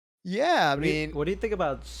yeah, I mean, What do you think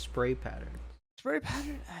about spray pattern? spray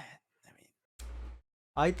pattern. I mean,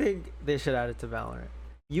 I think they should add it to Valorant.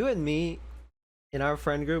 You and me in our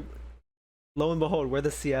friend group, lo and behold, we're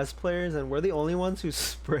the CS players and we're the only ones who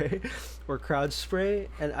spray or crouch spray.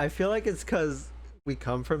 And I feel like it's because we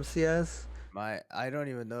come from CS. I don't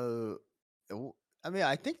even know. I mean,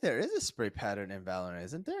 I think there is a spray pattern in Valorant,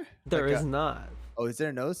 isn't there? There Like, is not. oh, is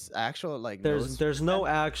there no actual like no spray There's no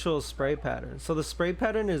pattern? actual spray pattern. So the spray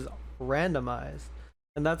pattern is randomized.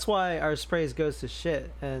 And that's why our sprays goes to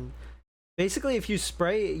shit. And basically if you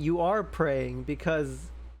spray, you are praying because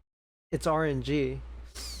it's RNG.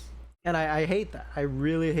 And I hate that. I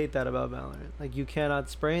really hate that about Valorant. Like you cannot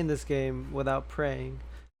spray in this game without praying.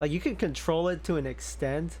 Like you can control it to an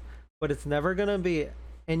extent, but it's never gonna be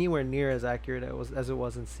anywhere near as accurate as it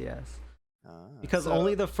was in CS. Because So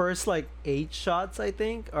only the first like 8 shots I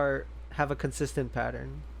think are have a consistent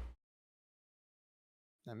pattern.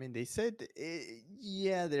 I mean, they said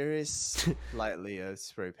yeah, there is slightly a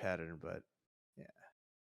spray pattern, but yeah,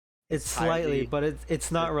 It's it's slightly, highly but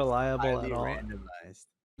it's not it's reliable at highly all. randomized.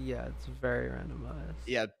 Yeah, it's very randomized.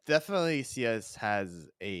 Yeah, definitely CS has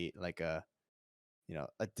a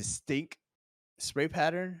distinct spray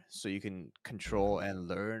pattern so you can control and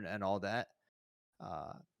learn and all that.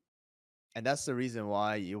 Uh and that's the reason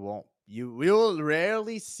why you will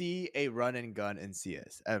rarely see a run and gun in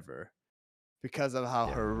CS ever because of how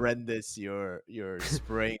Yeah. horrendous your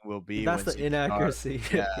spraying will be That's once the you start, inaccuracy.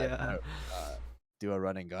 yeah, Yeah. uh, do a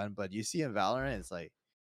run and gun. But you see in Valorant, it's like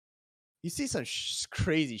you see some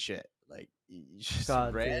crazy shit. Like you just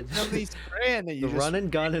God, dude. randomly spray and then you The just run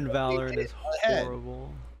and gun in randomly Valorant hit is on the head.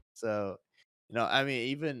 horrible. So, I mean,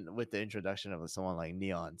 even with the introduction of someone like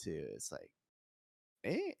Neon too, it's like,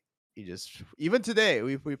 eh, you just even today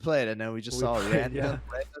we played and then we just We saw a played, yeah.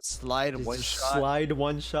 random slide Just, one just shot. slide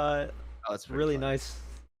one shot. Oh, it's pretty Really funny. nice,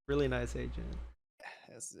 really nice agent.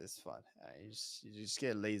 It's fun. You just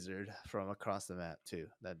get lasered from across the map too.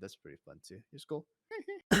 That's pretty fun too. It's cool.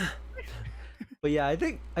 But yeah, I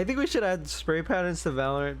think we should add spray patterns to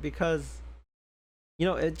Valorant because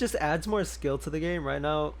it just adds more skill to the game. Right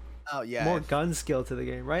now, Oh yeah, more gun skill to the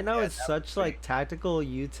game. Right now, yeah, it's that would such bring. like tactical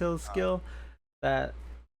util skill that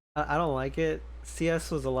I don't like it. CS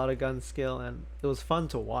was a lot of gun skill and it was fun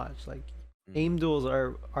to watch. Like Mhm. aim duels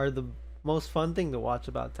are the most fun thing to watch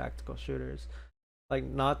about tactical shooters. Like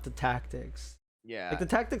not the tactics. Like Yeah, the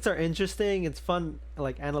tactics are interesting. It's fun,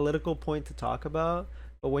 like analytical point to talk about.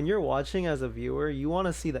 But when you're watching as a viewer, you want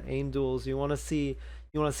to see the aim duels. You want to see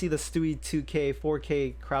the Stewie 2K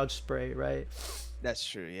 4K crouch spray, right? that's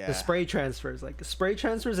true. The Yeah, spray transfers, like spray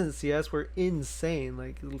transfers in CS were insane.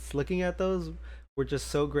 Like looking at those were just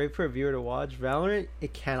so great for a viewer to watch. Valorant,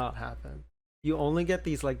 it cannot happen. You only get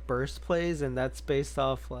these like burst plays, and that's based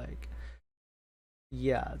off like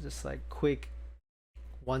Yeah, just like quick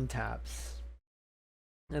one taps.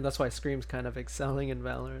 And that's why Scream's kind of excelling in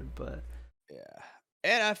Valorant, but Yeah.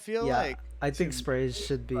 And I feel yeah, like I to think me, sprays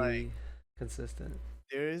should like be consistent.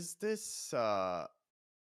 there's this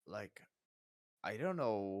like I don't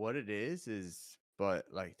know what it is but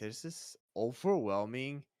like there's this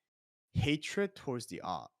overwhelming hatred towards the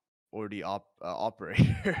op or the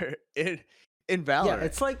operator in Yeah, Valorant.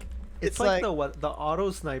 it's It's like like the auto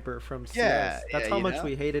sniper from yeah, CS. yeah, That's how you much know?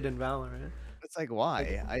 we hated in Valorant. It's like Like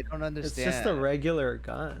why? I don't it's just understand. a regular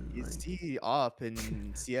gun. You Like see op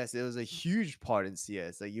in CS, it was a huge part in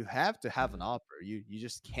CS. Like you have to have an opper. You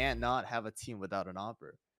just can't not have a team without an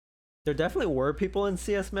opper. there definitely were people in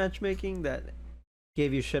CS matchmaking that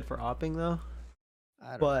gave you shit for opping though,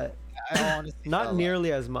 I don't know. but I honestly not felt like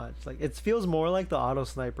nearly as much. Like it feels more like the auto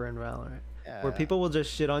sniper in Valorant, where yeah. people will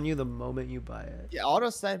just shit on you the moment you buy it. Yeah, auto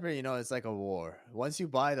sniper, it's like a war. Once you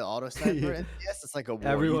buy the auto sniper Yeah, in CS, it's like a war. You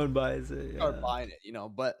everyone buys it. start Yeah, buying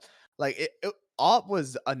it. But like op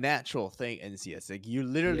was a natural thing in CS. Like you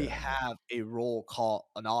literally yeah. have a role called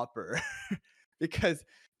an opper because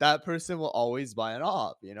that person will always buy an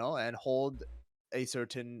op, and hold a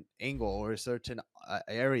certain angle or a certain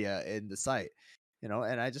area in the site. And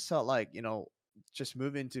I just felt like, just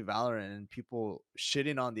moving to Valorant and people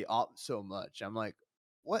shitting on the op so much. I'm like,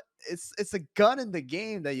 what? It's a gun in the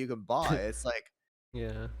game that you can buy. It's like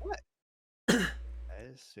Yeah. what?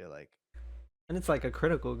 I just feel like And it's like a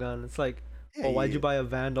critical gun. It's like, yeah, oh, why'd you buy a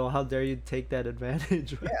Vandal? How dare you take that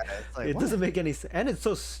advantage? yeah, it's like It what? doesn't make any sense. And it's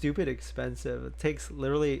so stupid expensive. It takes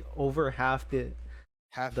literally over Half the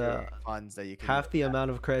your funds that you can even half the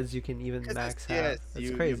amount of creds you can even because it's max yes, have. It's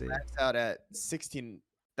you crazy. max out at Yeah,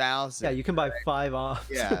 16,000, you can buy correct? 5 ops.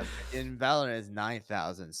 Yeah, in Valorant it's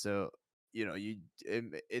 9,000, so,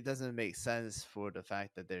 it doesn't make sense for the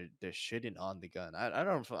fact that they're shitting on the gun. I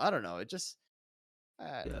don't know, I don't Yeah. know, it just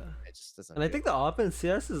doesn't And I feel think the op in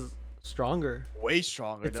CS is stronger. way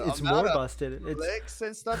stronger. The It's amount more of busted. It's clicks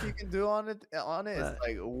and stuff you can do on it is, uh,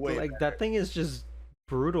 like, way like that better. thing is just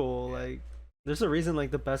brutal. Yeah, Like there's a reason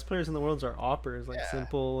like the best players in the world are oppers, like yeah,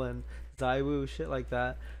 Simple and Zywoo, shit like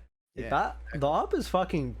that. Like yeah, that the exactly. op is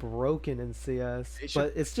fucking broken in CS, They should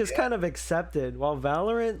but it's just yeah, kind of accepted. While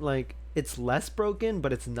Valorant, like it's less broken,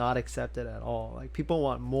 but it's not accepted at all. Like people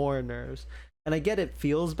want more nerfs. And I get it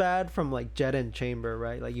feels bad from like Jet and Chamber,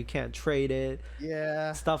 right? Like you can't trade it,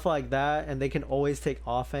 yeah, stuff like that, and they can always take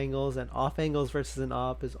off angles, and off angles versus an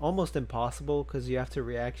op is almost impossible because you have to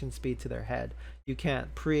reaction speed to their head. You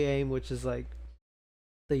can't pre-aim, which is like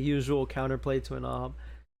the usual counterplay to an op.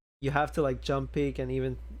 You have to like jump peek, and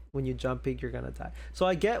even when you jump peek you're gonna die. So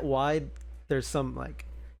I get why there's some like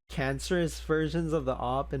cancerous versions of the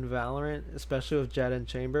op in Valorant, especially with Jet and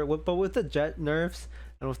Chamber. But with the Jet nerfs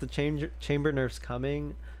and with the chamber nerfs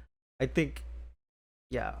coming, I think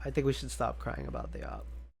yeah, I think we should stop crying about the op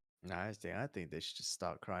no, I think they should just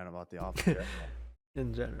stop crying about the off in general.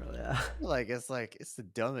 in general. Yeah. It's the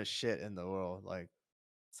dumbest shit in the world. Like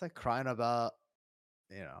it's like crying about.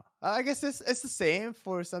 I guess it's the same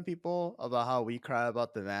for some people about how we cry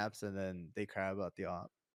about the maps and then they cry about the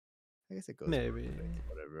op. I guess it goes both Maybe. ways.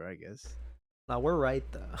 Whatever. I guess. Now we're right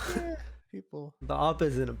though. Yeah, people The op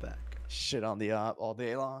is in a bag. shit on the op all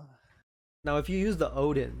day long. Now if you use the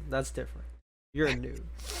Odin, that's different. You're a noob.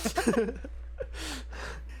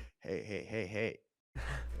 Hey, hey, hey, hey.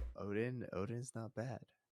 Odin's not bad.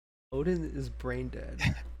 Odin is brain dead.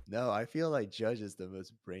 No, I feel like Judge is the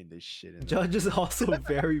most brainless shit in the Judge is also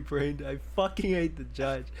very brain dead. I fucking hate the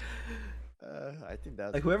judge. I think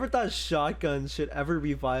that's Like whoever thought shotguns should ever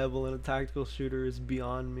be viable in a tactical shooter is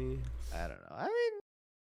beyond me. I don't know. I mean,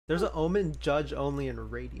 There's an Omen judge only in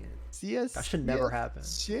Radiant. That CS, should never happen.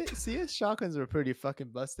 CS shotguns were pretty fucking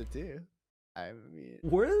busted too. I mean,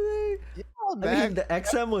 Were they? yeah, I mean, Mag the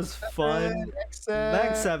XM was 7, fun.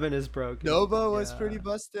 Mag XM, 7 is broken. Nova was Yeah. pretty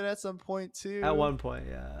busted at some point At too. one point,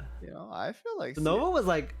 yeah. I feel like The Nova was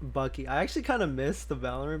like Bucky. I actually kind of missed the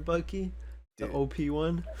Valorant Bucky, the dude. OP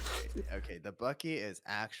one. Okay, the Bucky is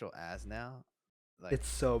actual as now. Like, It's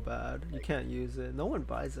so bad. You like can't use it. No one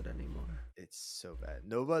buys it anymore. it's so bad.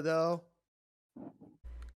 Nova though,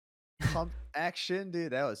 pump action,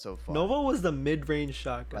 dude. That was so fun. Nova was the mid-range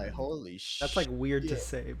shotgun. Like holy That's shit. like weird to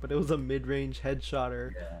say, but it was a mid-range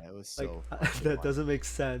headshotter. Yeah, it was Like so fun to that watch. doesn't make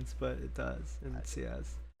sense, but it does in I-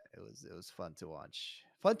 CS. It was fun to watch,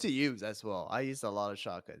 fun to use as well. I used a lot of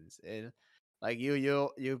shotguns, and like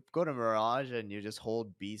you go to Mirage and you just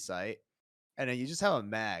hold B site, and then you just have a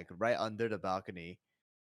mag right under the balcony,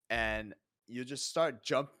 and you just start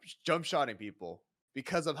jump shotting people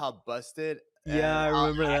because of how busted Yeah, and I how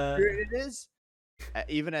remember that. accurate it is,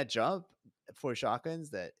 even at jump. for shotguns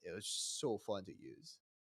that it was so fun to use.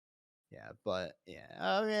 Yeah, but yeah,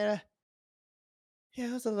 I mean, yeah,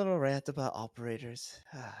 it was a little rant about operators.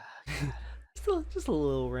 God. Still, just a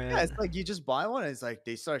little Yeah, rant. it's like you just buy one, and it's like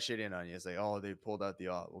they start shitting on you. It's like, oh, they pulled out the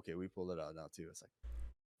op. Okay, we pulled it out now too. It's like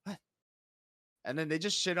what? And then they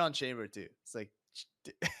just shit on Chamber too. It's like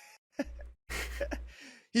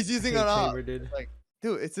he's I using hate an op. Chamber, dude. It's like,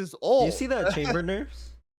 dude, it's his Do you ult. see that Chamber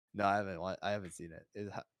nerfs? No, I haven't. I haven't seen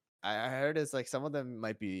it. I heard it's like some of them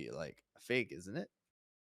might be like fake, isn't it?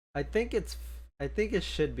 I think it's. I think it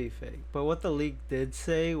should be fake. But what the leak did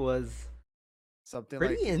say was Something like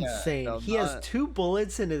pretty yeah, insane. no, He has not 2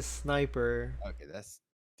 bullets in his sniper. okay. That's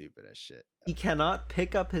stupid as shit. He cannot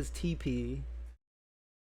pick up his TP.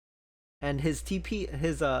 And his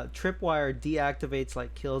tripwire deactivates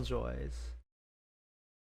like killjoys.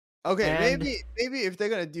 Okay, And maybe if they're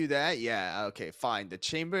gonna do that, yeah, okay, fine. The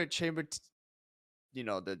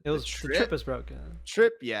it the was the trip is broken.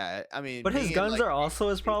 trip, yeah. I mean, But his me and guns like are also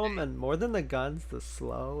his me, problem, and more than the guns, the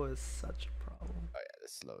slow is such a problem. oh yeah, the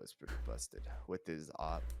slow is pretty busted with his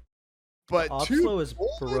op. The But op two slow is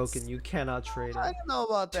bullets? broken. You cannot trade I it. don't know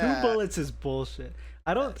about Two that. bullets is bullshit.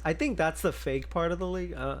 I don't. I think that's the fake part of the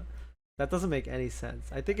league. That doesn't make any sense.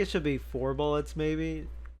 I think it should be 4 bullets, maybe.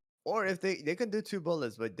 Or if they can do 2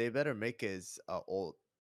 bullets, but they better make his ult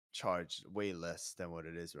charge way less than what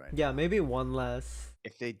it is right Yeah, now. maybe one less.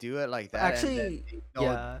 If they do it like that, and then Actually, no,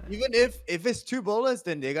 yeah, even if it's 2 bullets,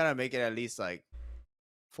 then they gotta make it at least like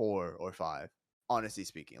 4 or 5. Honestly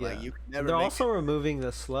speaking, like yeah. you can And never they're make also removing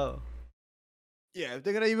the slow. yeah. If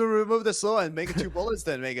they're gonna even remove the slow and make it 2 bullets,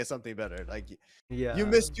 then make it something better. Like you Yeah.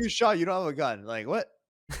 missed 2 shots, you don't have a gun. Like what?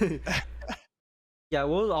 Yeah,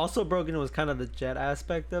 what was also broken was kind of the jet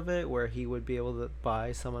aspect of it, where he would be able to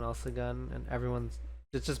buy someone else a gun, and everyone's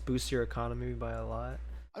it just boosts your economy by a lot,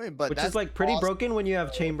 I mean, but which is that's like pretty also broken when you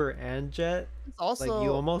have chamber and jet. it's Like you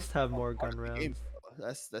also almost have more part gun of the game. rounds. Though.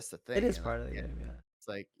 That's the It thing. is And like, part of the yeah, game, yeah. it's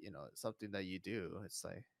like something that you do. It's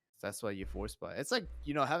like that's why you force buy. It's like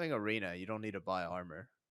having arena. You don't need to buy armor.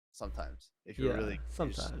 Sometimes if you're Yeah, really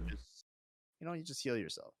sometimes. you just heal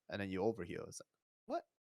yourself and then you overheal. It's like what?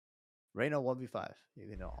 Reina 1v5.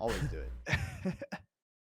 Always do it.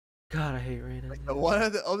 God, I hate Raiden. Like one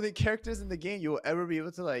of the only characters in the game you will ever be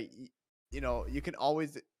able to like, you can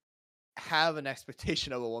always have an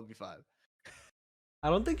expectation of a 1v5. I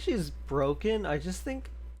don't think she's broken. I just think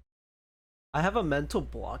I have a mental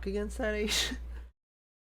block against that agent.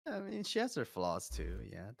 I mean, she has her flaws too.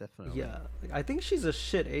 Yeah, definitely. Yeah, like, I think she's a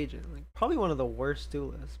shit agent. Like probably one of the worst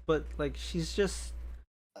duelists. But like she's just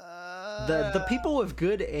the people with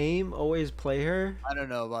good aim always play her. I don't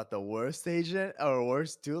know about the worst agent or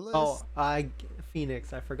worst duelist. Oh,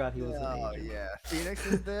 Phoenix. I forgot he was an Oh agent. yeah, Phoenix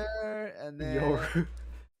is there, and then Yoru.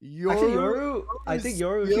 Yoru. Actually, Yoru. I think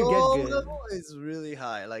Yoru could skill get good. level is really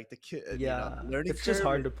high. Like the kid, Yeah, learning it's just curve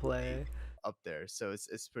hard to is play. up there, so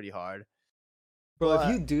it's pretty hard. Bro, if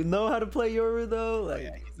But you do know how to play Yoru though, oh like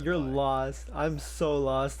yeah, he's you're annoying. lost. I'm so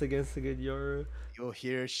lost against a good Yoru. You'll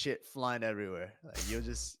hear shit flying everywhere. Like you'll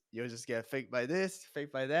just get faked by this,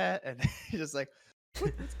 faked by that, and you're just like,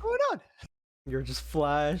 what's going on? You're just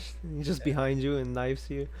flashed. And he's just behind you and knifes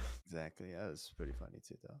you. Exactly. That was pretty funny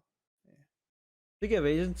too, though. Yeah. Speaking of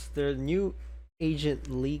agents, their new agent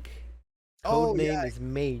leak Oh code name yeah, is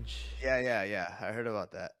Mage. yeah. I heard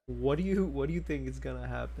about that. What do you think is gonna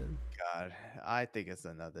happen? God, I think it's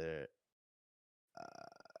another, I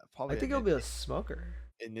probably think an it'll be a smoker.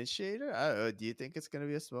 initiator. I don't know. Do you think it's gonna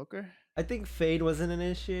be a smoker? I think Fade was an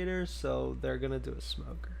initiator, so they're gonna do a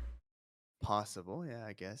smoker. Possible. Yeah,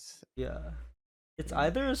 I guess. Yeah. It's Mm.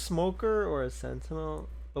 either a smoker or a sentinel,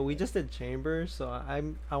 but we just did chamber, so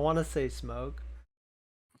I want to say smoke.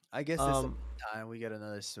 I guess this Um, time we get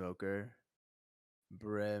another smoker.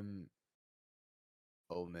 Brim,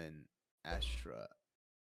 Omen, Astra,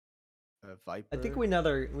 I think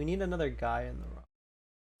Viper. we need another guy in the rock.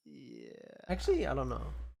 Yeah. Actually, I don't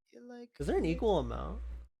know. Like. Is there an equal amount?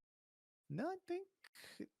 No, I think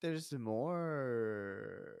there's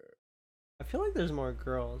more I feel like there's more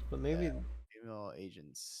girls, but maybe female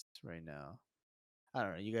agents right now. I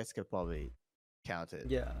don't know. You guys could probably count it.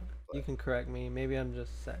 yeah. You but- can correct me. Maybe I'm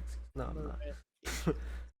just sex. No, I'm not.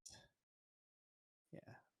 Yeah,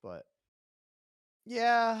 but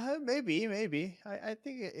yeah, maybe. I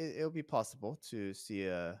think it'll be possible to see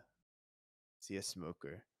a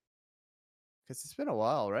smoker because it's been a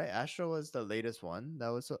while, right? Astro was the latest one that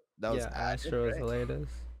was Yeah, added, Astro is right? the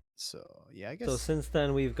latest. So yeah, I So guess since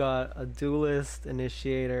then we've got a duelist,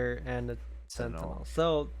 initiator, and a sentinel.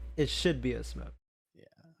 So it should be a smoke. yeah,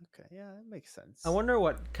 okay, yeah, it makes sense. I wonder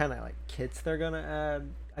what kind of like kits they're gonna add.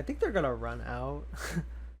 I think they're gonna run out.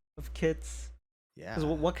 of kits. Because Yeah,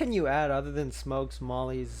 what can you add other than smokes,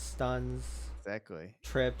 mollies, stuns, exactly.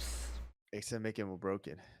 trips? Except make it more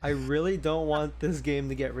broken. I really don't want this game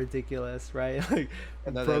to get ridiculous, right? Like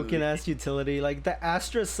Another broken leak. ass utility. Like the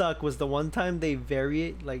Astra suck was the one time they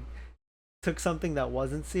variate like took something that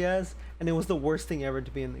wasn't CS and it was the worst thing ever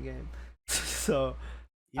to be in the game. So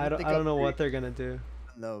Even I think of don't know what they're breach. gonna do.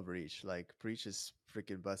 No breach. Like breach is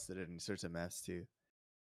freaking busted in certain maps too.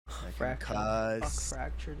 Like Fracture. Fuck concuss,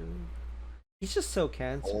 Fracture, dude. He's just so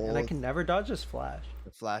cancer, and I old. can never dodge his flash.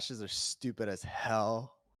 The flashes are stupid as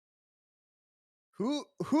hell. Who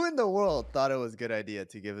in the world thought it was a good idea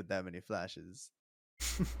to give it that many flashes?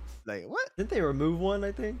 Like what? Didn't they remove one?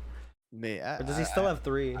 I think, Me, or does he still have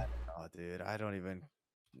three? I don't know, dude. I don't even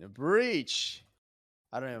breach.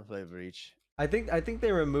 I don't even play breach. I think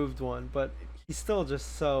they removed one, but he's still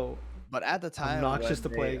just so But at the time obnoxious to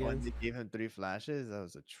play when against. they gave him 3 flashes, that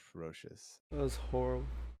was atrocious. It was horrible.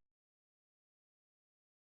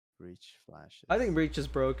 Breach I think flashes. Breach is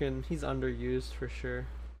broken. He's underused for sure.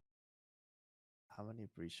 How many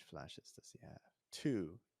breach flashes does he have?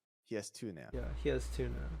 2. He has 2 now. Yeah, he has two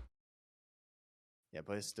now. Yeah,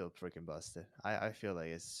 but it's still freaking busted. I feel like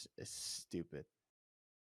it's stupid.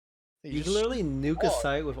 You You can just shoot literally the nuke a wall.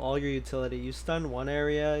 site with all your utility. You stun one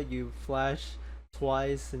area, you flash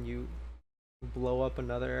twice, and you blow up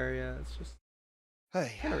another area. It's just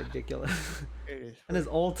Hey, kind of ridiculous. it is And his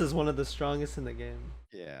pretty. ult is one of the strongest in the game.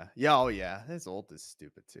 Yeah. Yeah. Oh yeah. His ult is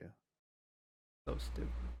stupid too. So stupid.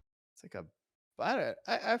 It's like a.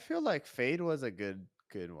 I feel like Fade was a good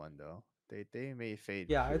one though. They made Fade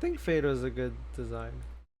Yeah, I pretty. think Fade was a good design.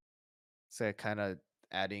 It's like kind of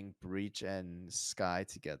adding Breach and Sky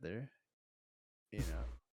together. You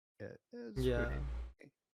know. It's Yeah.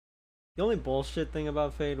 pretty. The only bullshit thing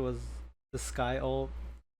about Fade was the Sky ult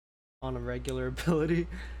on a regular ability.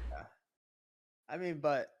 Yeah. I mean,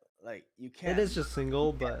 but like you It can't is just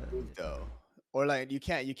single, but move though, or like you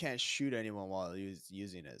can't shoot anyone while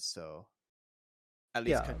using it. So at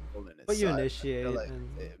least yeah. controlling it. But you So I feel initiate like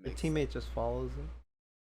and it your makes sense teammate just follows it.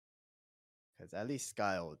 because at least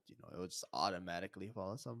Sky will it will just automatically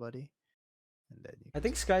follow somebody, and then you I can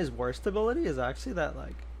think just Sky's worst ability is actually that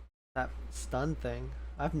like that stun thing.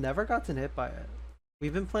 I've never gotten hit by it.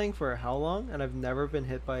 We've been playing for how long and I've never been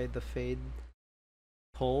hit by the Fade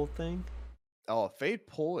pull thing. Fade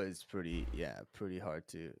pull is pretty hard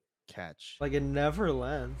to catch. Like it never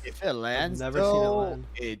lands. If it I've lands never seen it though, land.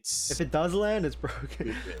 If it's it does land, it's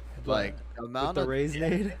broken. stupid. But Like the with amount the of raise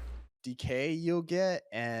nade, decay you'll get,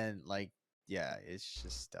 and like yeah, it's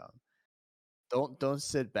just dumb. Don't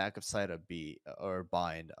sit back beside a B or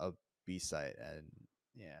bind a B site, and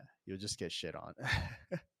yeah, you'll just get shit on.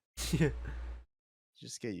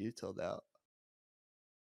 Just get utiled out.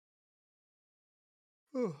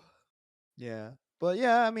 Whew. Yeah, but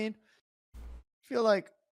yeah, I mean, feel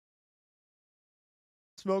like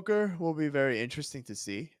Smoker will be very interesting to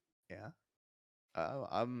see. Yeah,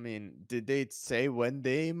 I mean, did they say when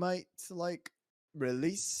they might like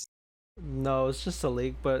release? no, it's just a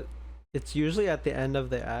leak, but it's usually at the end of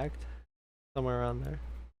the act, somewhere around there.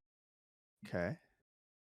 Okay.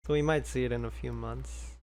 So we might see it in a few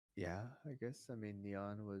months. Yeah, I guess. I mean,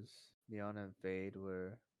 Neon and Fade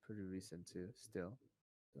were pretty recent too. Still,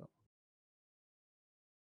 so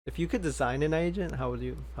If you could design an agent, how would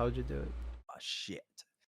you do oh shit.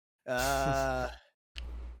 Uh,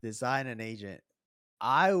 design an agent.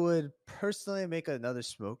 I would personally make another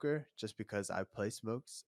smoker just because I play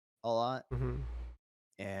smokes a lot, it?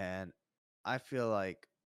 and I feel like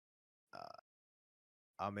uh,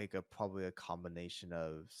 I'll make a probably a combination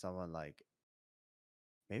of someone like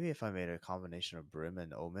maybe if I made a combination of Brim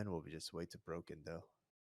and Omen will be just way too broken though.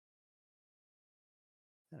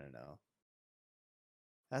 I don't know.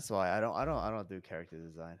 That's why I don't do character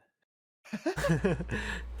design.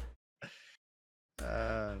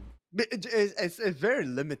 But it's very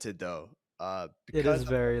limited though. It Because is of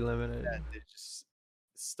very limited. that, there's just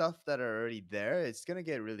stuff that are already there. It's gonna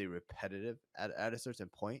get really repetitive at a certain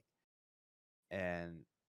point, and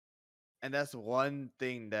that's one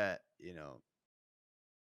thing that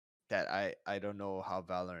that I don't know how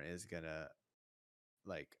Valorant is gonna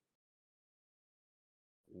like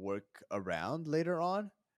work around later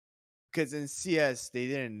on. Because in CS they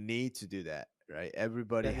didn't need to do that, right?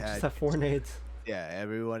 Yeah, Everybody you just had have four nades. yeah,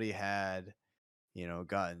 everybody had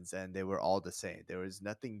guns, and they were all the same. There was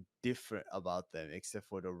nothing different about them except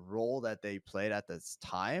for the role that they played at this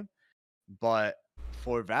time. But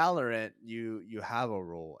for Valorant, you have a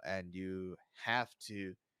role, and you have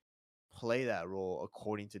to play that role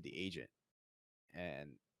according to the agent. And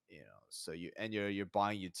so you're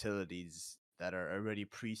buying utilities that are already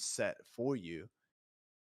preset for you.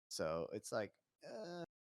 So it's like,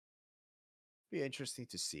 be interesting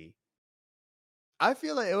to see. I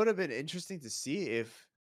feel like it would have been interesting to see if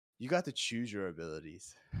you got to choose your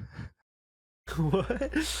abilities.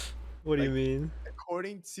 What? What do you Like, mean?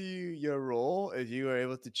 according to your role, if you were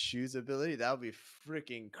able to choose ability, that would be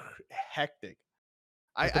freaking hectic.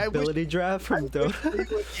 Like I wish ability draft I from wish they Dota?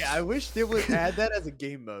 would, yeah, I wish they would add that as a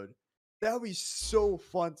game mode. That would be so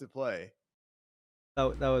fun to play.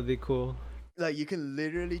 That would be cool. Like, you can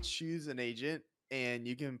literally choose an agent and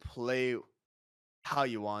you can play how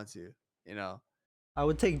you want to, you know? I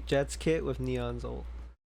would take Jet's kit with Neon's ult.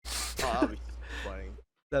 Oh, that would be so funny.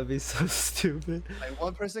 That'd be so stupid. Like,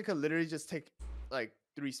 one person could literally just take like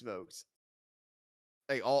 3 smokes.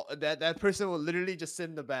 Like, all that person will literally just sit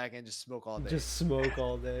in the back and just smoke all day. Just smoke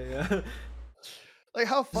all day. Yeah. Like,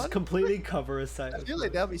 how Just fun. completely cover a site I with feel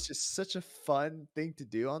like smoke. that would be just such a fun thing to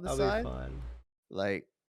do on the That'd be side. fun. Like,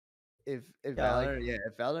 if Yeah, like Valorant, yeah,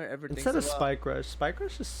 if Valorant ever thinks instead of about, Spike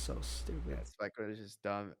Rush is so stupid. yeah, Spike Rush is just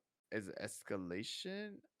dumb. Is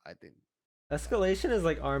escalation? I think Escalation is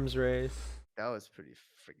like arms race. that was pretty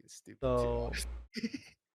freaking stupid too. So Honestly.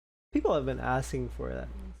 people have been asking for that.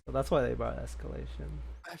 So that's why they brought escalation.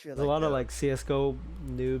 I feel There's a like lot of the like CS:GO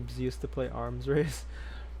noobs used to play arms race.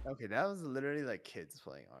 okay, that was literally like kids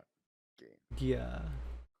playing art game. Yeah.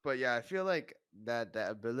 But yeah, I feel like that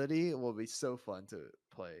ability will be so fun to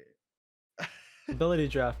play. Ability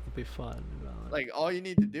draft would be fun. Like, all you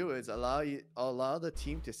need to do is allow the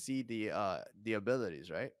team to see the abilities,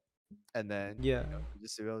 right? And then Yeah.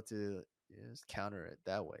 just be able to just counter it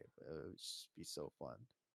that way. But it would just be so fun.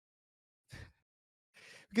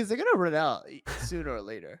 Because they're gonna run out sooner or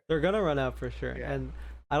later. They're gonna run out for sure. Yeah. And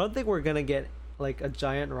I don't think we're gonna get like a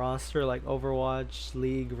giant roster like Overwatch,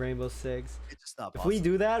 League, Rainbow Six. It's just not If we possible.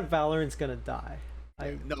 do that, Valorant's gonna die.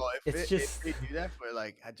 Yeah, no, It's if just they do that for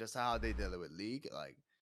like just how they did it with League, like,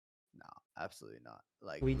 no, absolutely not.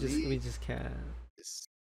 Like, we League just can't. is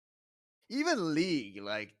even League,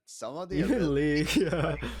 like some of the Even abilities League,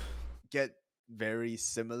 yeah. get very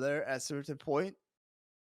similar at a certain point.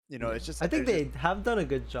 You know, Yeah. it's just I that they're think just they have done a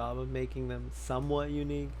good job of making them somewhat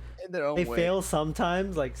unique. in their They own way. fail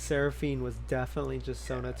sometimes, like Seraphine was definitely just Yeah.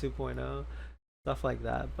 Sona 2.0, stuff like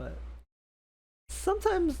that. But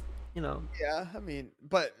sometimes, you know, Yeah, I mean,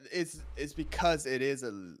 but it's because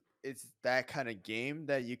it's that kind of game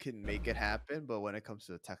that you can make it happen. But when it comes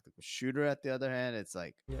to a tactical shooter, at the other hand, it's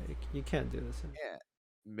like, yeah, you can't do this. can't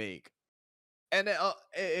make. And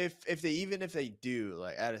if they even if they do,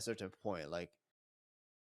 like, at a certain point, like,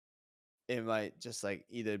 it might just like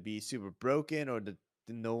either be super broken or the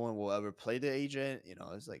no one will ever play the agent. You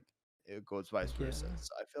know, it's like it goes vice Yeah, versa. So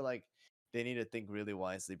I feel like they need to think really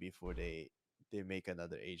wisely before they make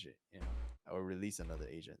another agent, you know, or release another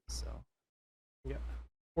agent. So yeah,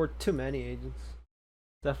 or too many agents.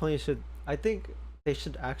 Definitely should. I think they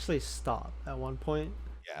should actually stop at one point.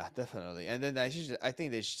 yeah, definitely. And then I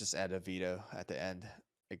think they should just add a veto at the end,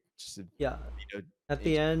 like just a Yeah, veto at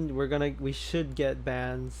the agent. end we should get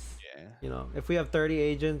bans. Yeah, You know, if we have 30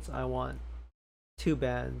 agents, I want 2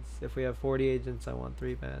 bans. If we have 40 agents, I want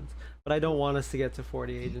 3 bans. But I don't want us to get to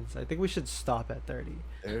 40 agents. I think we should stop at 30.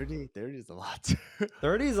 30 is a lot.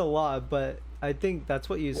 30 is a lot, but I think that's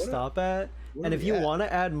what you What are, stop at. what And are if we you at? want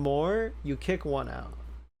to add more, you kick one out.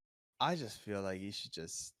 I just feel like you should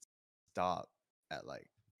just stop at like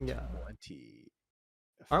Yeah. 20.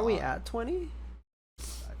 Aren't we at 20?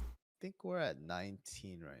 I think we're at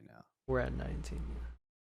 19 right now. We're at 19.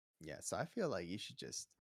 Yeah, so I feel like you should just.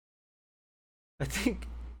 I think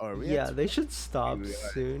Or are we yeah, at they should stop we are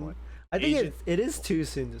at soon. 20. I think Agent? it is too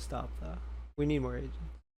soon to stop though. We need more agents.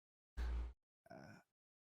 Uh,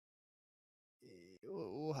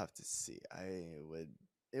 we'll have to see.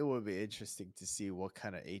 It would be interesting to see what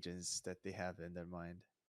kind of agents that they have in their mind.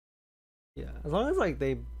 Yeah, as long as like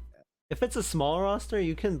they, if it's a small roster,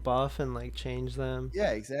 you can buff and like change them.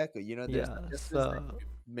 Yeah, exactly. You know, there's Yeah, adjustments that so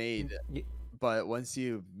you've made, y- but once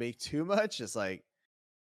you make too much, it's like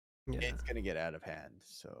yeah, it's gonna get out of hand.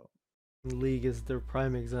 So, League is their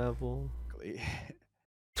prime example.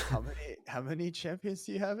 how many champions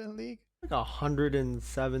do you have in League? Like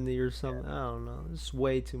 170 or something. I don't know. It's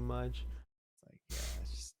way too much. It's like, yeah,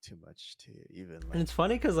 it's just too much to even And like. it's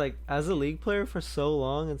funny because like as a League player for so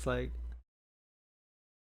long, it's like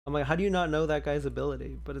I'm like, how do you not know that guy's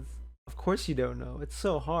ability? But it's of course you don't know. It's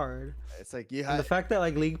so hard. It's like you And the have. fact that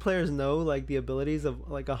like League players know like the abilities of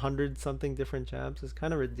like 100 something different champs is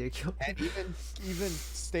kind of ridiculous. And even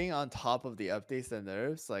staying on top of the updates and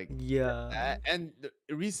nerfs, like Yeah. and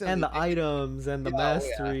recently And the items and the yeah, oh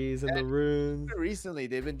yeah, masteries and the and runes. recently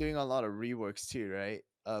they've been doing a lot of reworks too, right?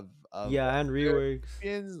 Of Yeah, and their reworks.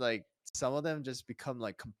 champions, like some of them just become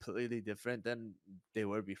like completely different than they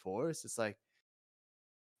were before. It's just like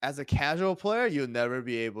as a casual player, you'll never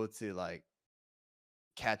be able to like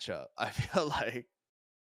catch up. I feel like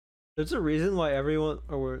There's a reason why everyone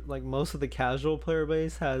or like most of the casual player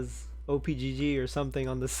base has OPGG or something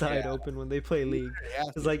on the side yeah, open when they play you League. literally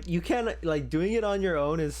have It's to. like you can't like doing it on your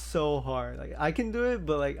own is so hard. Like I can do it,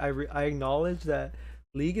 but like I acknowledge that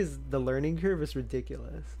League is the learning curve is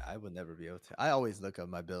ridiculous. I would never be able to. I always look up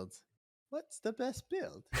my builds. What's the best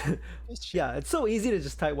build? Just check. Yeah, it's so easy to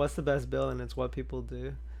just type what's the best build and it's what people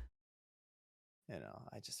do.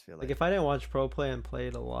 I just feel Like like if I didn't watch pro play and play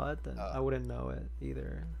it a lot, then uh, I wouldn't know it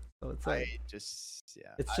either. So it's I like just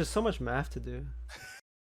yeah, it's just so much math to do.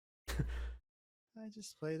 I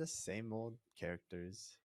just play the same old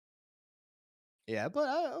characters. Yeah, but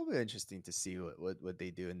it'll be interesting to see what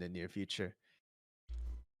they do in the near future.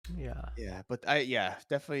 Yeah. Yeah, but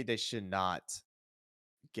definitely they should not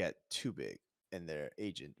get too big in their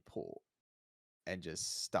agent pool and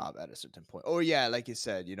just stop at a certain point. Or yeah, like you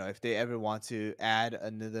said, if they ever want to add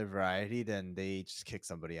another variety, then they just kick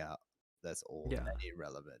somebody out that's old Yeah. and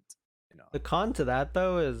irrelevant. The con to that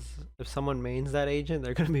though is if someone mains that agent,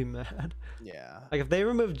 they're gonna be mad. Yeah. Like if they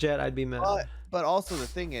remove Jet, I'd be But mad. but also the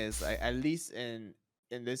thing is, like, at least in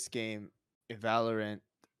this game, in Valorant,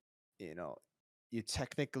 you know, you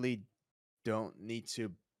technically don't need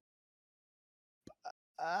to.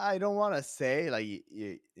 I don't want to say like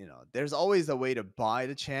there's always a way to buy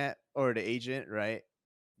the chant or the agent, right?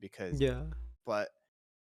 Because Yeah, but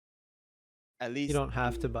at you least don't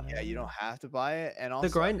have to buy yeah, it. you Yeah. don't have to buy it, and The also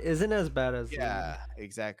grind isn't as bad as yeah, League.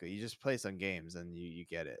 exactly. You just play some games and you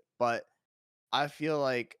get it. But I feel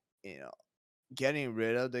like getting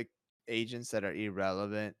rid of the agents that are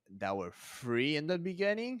irrelevant that were free in the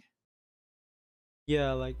beginning.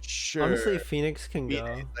 Yeah, like Sure, honestly, Phoenix can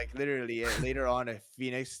Phoenix, go. like literally later on, if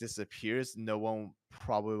Phoenix disappears, no one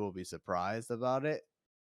probably will be surprised about it.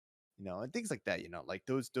 And things like that. Like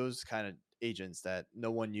those kind of agents that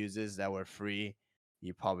no one uses that were free,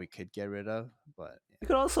 you probably could get rid of. But You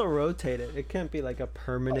could also rotate it. It can't be like a oh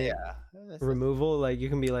permanent yeah, that's removal. Like you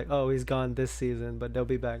can be like, oh, he's gone this season, but they'll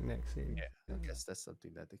be back next season. yeah. I guess that's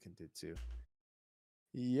something that they can do too.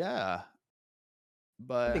 Yeah, That'd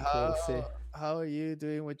but be cool to see. how are you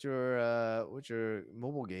doing with your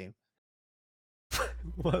mobile game?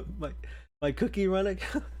 What my cookie run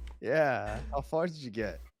account? Yeah, how far did you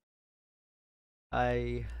get?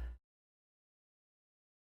 I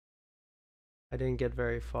I didn't get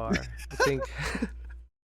very far. I think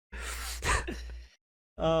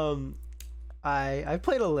um I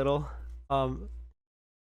played a little. Um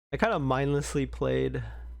I kind of mindlessly played.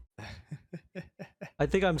 I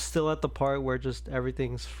think I'm still at the part where just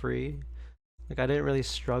everything's free. Like I didn't really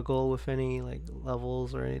struggle with any like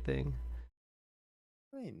levels or anything.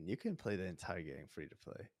 I mean, you can play the entire game free to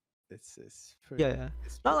play. It's Yeah, pretty. yeah.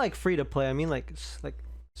 It's Not pretty. like free to play. I mean like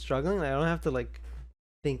struggling. Like, I don't have to like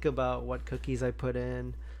think about what cookies I put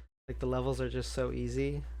in. Like the levels are just so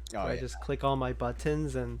easy. Oh Where I yeah, just click all my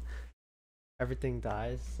buttons and everything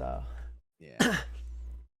dies. So yeah.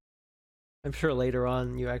 I'm sure later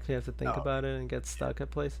on you actually have to think No, about it and get stuck at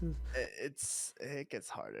places. it gets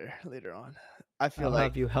harder later on. I feel I'll like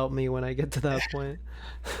have you help me when I get to that point.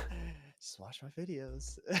 just watch my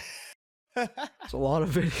videos. It's a lot of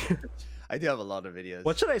videos. I do have a lot of videos.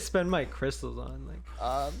 What should I spend my crystals on? Like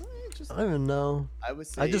Just I don't even know. I would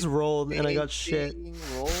I say just rolled and I got shit. painting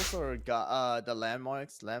rolls or got the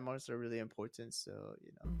landmarks. Landmarks are really important, so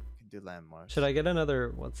you can do landmarks. Should I get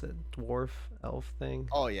another what's it dwarf elf thing?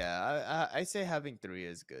 Oh yeah, I say having 3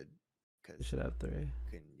 is good You because should have 3.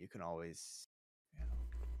 you can always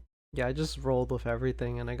Yeah, I just rolled with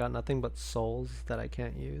everything and I got nothing but souls that I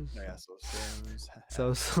can't use. yeah, so stones.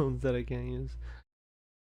 So souls that I can't use.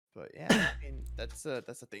 But yeah, I mean that's the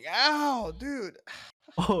thing. Ow, dude!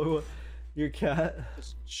 Oh, your cat.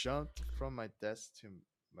 Just jumped from my desk to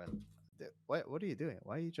my. What are you doing?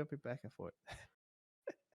 Why are you jumping back and forth?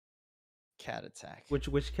 Cat attack.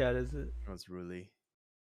 Which cat is it? It was Ruli.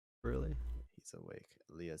 Really? He's awake.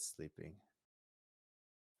 Leah's sleeping.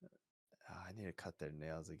 I need to cut their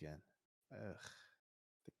nails again. Ugh.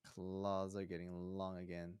 The claws are getting long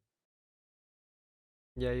again.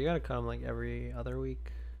 Yeah, you gotta cut them like every other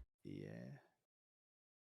week. Yeah.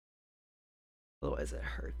 Otherwise it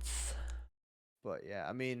hurts. But yeah,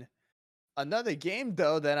 I mean, another game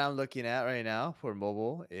though that I'm looking at right now for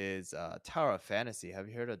mobile is Tower of Fantasy. Have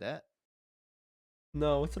you heard of that?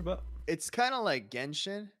 No, what's it about? It's kind of like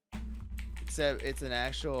Genshin, except it's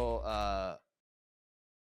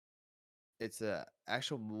a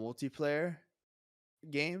actual multiplayer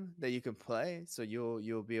game that you can play. So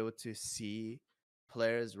you'll be able to see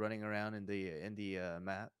players running around in the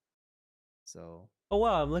map. So Oh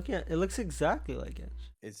wow, I'm looking at it. Looks exactly like it.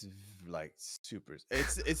 it's like super.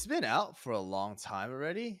 It's been out for a long time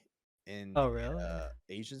already in Oh the really?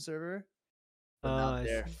 Asian server, but Oh, now I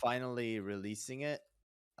they're see. finally releasing it.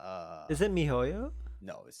 Uh, Is it MiHoYo?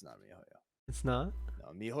 no, it's not MiHoYo. It's not.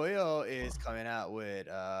 No, MiHoYo Oh. is coming out with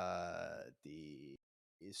the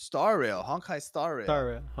Star Rail, Honkai Star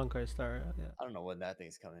Rail. Honkai Star Rail, yeah. I don't know when that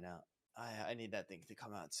thing's coming out. I need that thing to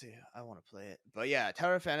come out too. I want to play it. But yeah,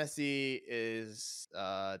 Tower Fantasy is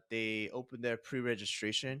they opened their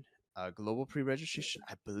pre-registration, global pre-registration,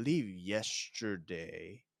 I believe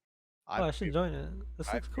yesterday. I Oh, I should pre join it. This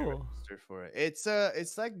I looks cool. pre-registered for it. It's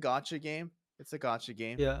like gacha game. It's a gacha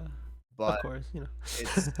game, Yeah, of but course, you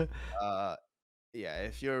it's know. uh yeah,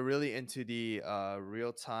 if you're really into the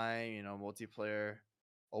real time, multiplayer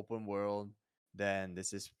open world, then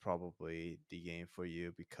this is probably the game for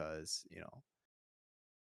you because,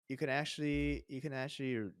 you can actually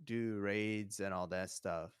do raids and all that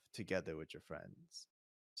stuff together with your friends.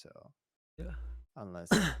 So, Yeah. unless,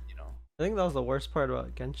 I think that was the worst part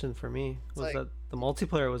about Genshin for me it's was like that the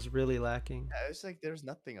multiplayer was really lacking. yeah, it's like there's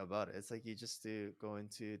nothing about it. It's like you just do go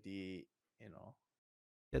into the, you know,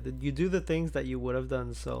 Yeah, you do the things that you would have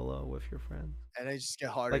done solo with your friends. and it just get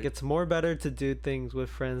harder. Like it's more better to do things with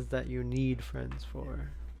friends that you need friends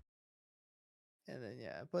for. And then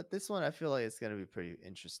yeah, but this one I feel like it's gonna be pretty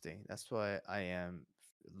interesting. That's why I am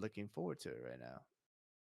looking forward to it right now.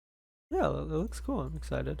 Yeah, it looks cool. I'm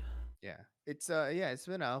excited. It's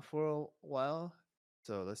been out for a while.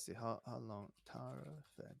 So let's see how long Tower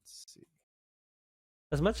Fantasy.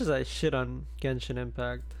 As much as I shit on Genshin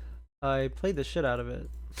Impact, I played the shit out of it.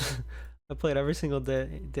 I played every single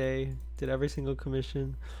day, did every single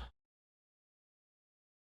commission.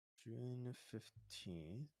 June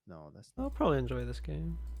 15th. No, that's not. I'll probably enjoy this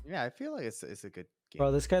game. Yeah, I feel like it's a good game.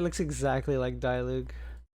 Bro, this guy looks exactly like Diluc.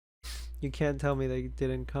 You can't tell me they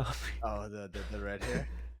didn't copy. Oh, the red hair.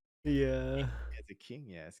 Yeah. It's a king.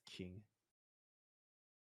 Yeah, it's king.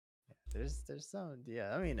 Yeah, there's some.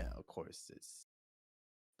 Yeah, I mean, of course it's.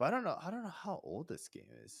 But I don't know how old this game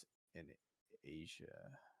is in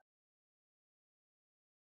Asia.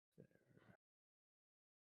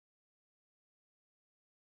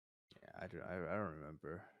 Yeah, I don't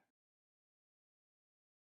remember.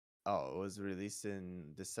 Oh, it was released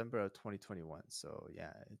in December of 2021. So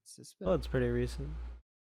yeah, it's Oh, it's pretty recent.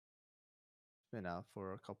 been out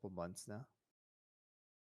for a couple months now.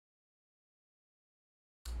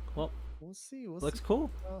 Well, We'll see. We'll looks see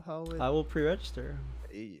cool. how I will pre-register.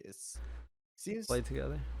 it's seems Play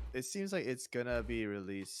together. it seems like it's gonna be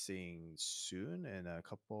releasing soon in a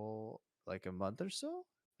couple like a month or so.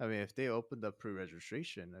 I mean, if they open the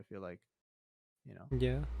pre-registration, I feel like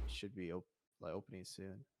Yeah. it should be like opening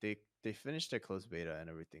soon. They finished their closed beta and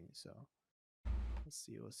everything, so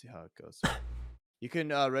we'll see how it goes. You can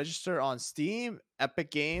register on Steam,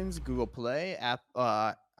 Epic Games, Google Play,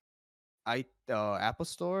 Apple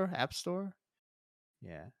Store, App Store.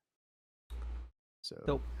 Yeah. So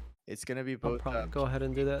Dope. it's gonna be I'll both probably go ahead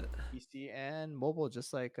and do that. PC and mobile,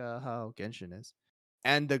 just like how Genshin is.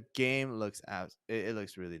 And the game looks it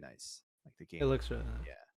looks really nice. Like the It game. looks really nice.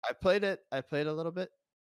 Yeah. I played it. I played a little bit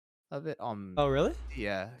of it on Oh, really?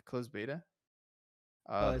 closed beta.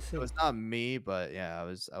 Oh, I It see. was not me, but yeah,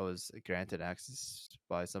 I was granted access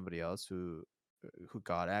by somebody else who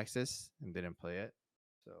got access and didn't play it.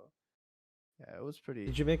 So yeah, it was pretty.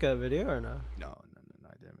 Did you make a video or no? No,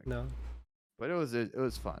 I didn't make. No. But it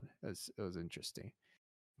was fun. It was interesting.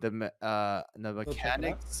 The Go check it out.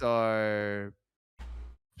 mechanics are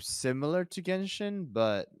similar to Genshin,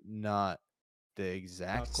 but not the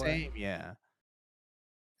exact Not quite. same. Yeah,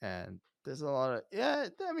 and there's a lot of I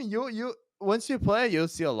mean, you once you play, you'll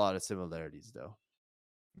see a lot of similarities though.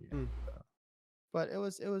 Yeah, Mm. but it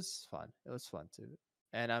was fun. It was fun too,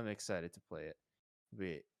 and I'm excited to play it.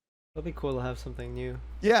 Wait. It'll be cool to have something new.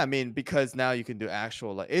 Yeah, I mean, because now you can do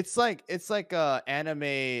actual it's like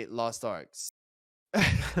anime Lost Arks.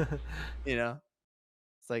 you know,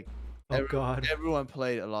 it's like Oh God. everyone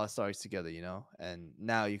played a Lost Arks together, and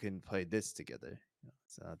now you can play this together.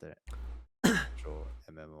 It's another actual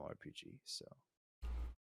MMORPG. So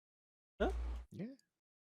Yeah, yeah,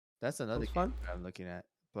 that's another sounds game fun. I'm looking at.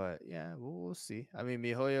 But yeah, we'll see. I mean,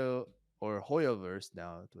 MiHoYo or Hoyoverse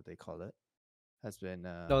now, what they call it, has been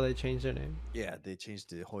Oh, they changed their name. yeah, they changed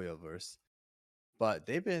to Hoyoverse. But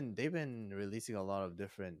they've been releasing a lot of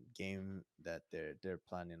different game that they're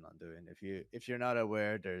planning on doing. If you're not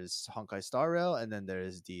aware, there's Honkai Star Rail, and then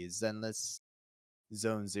there's the Zenless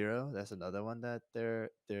Zone Zero. That's another one that they're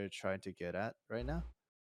trying to get at right now.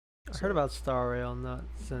 I heard So about Star Rail, not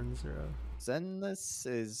Zen Zero. Zenless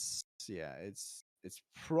is it's It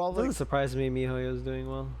probably doesn't surprise me MiHoYo is doing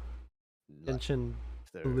well. like Genshin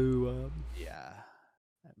they're blew up. yeah,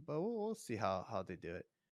 but we'll see how they do it.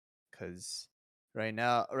 Because right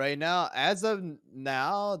now, as of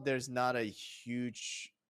now, there's not a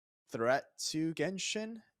huge threat to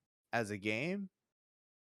Genshin as a game.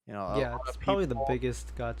 A Yeah, lot it's of probably the people,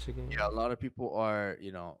 biggest gotcha game. yeah, a lot of people are,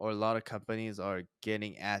 or a lot of companies are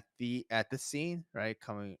getting at the scene, right?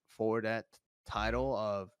 Coming forward at title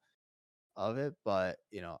of it, but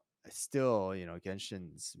still,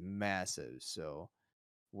 Genshin's massive, so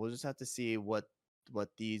we'll just have to see what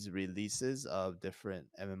these releases of different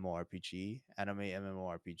anime MMORPG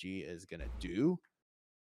is gonna do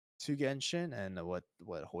to Genshin, and what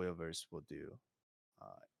Hoyoverse will do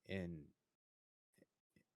uh, in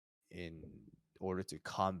in order to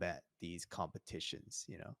combat these competitions.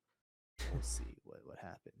 We'll see what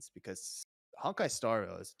happens, because Honkai Star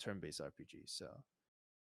Rail is a turn-based RPG, so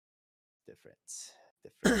different,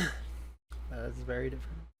 different. That's very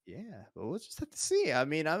different. Yeah, but we'll just have to see. I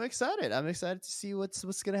mean, I'm excited. I'm excited to see what's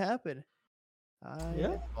gonna happen. I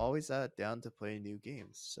Yeah. am always down to play new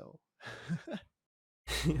games, so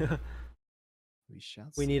Yeah. we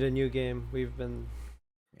shall We see. need a new game. We've been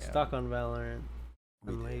Yeah, stuck on Valorant we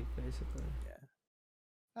and do. League basically. Yeah,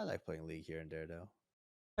 I like playing League here and there, though.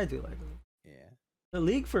 I do like it. Yeah, The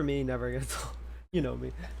League for me never gets old. You know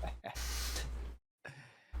me.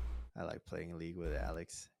 I like playing League with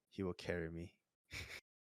Alex. He will carry me.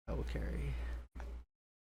 I will carry.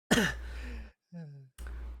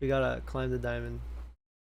 We gotta climb the diamond.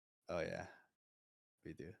 Oh yeah,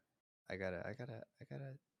 we do. I gotta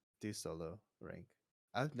do solo rank.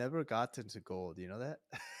 I've never gotten to gold. You know that?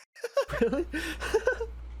 Really?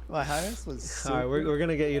 My highest was All right, silver. we're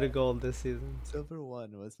gonna get you to gold this season. Silver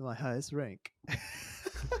 1 was my highest rank.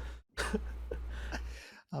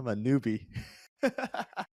 I'm a newbie.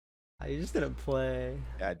 You just didn't play.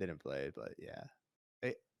 Yeah, I didn't play it, but yeah.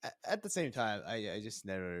 At the same time, I just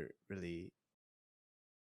never really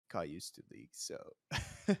got used to League, so.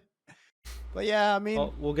 But yeah, I mean,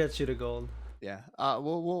 Oh, we'll get you to gold. yeah.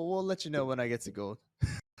 We'll let you know when I get to gold.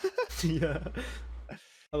 Yeah.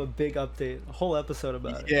 Have a big update, a whole episode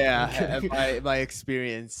about it. Yeah, my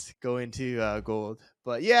experience going to gold.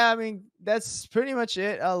 But yeah, I mean, that's pretty much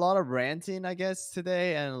it. A lot of ranting, I guess,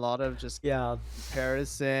 today, and a lot of just Yeah.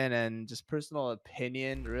 comparison and just personal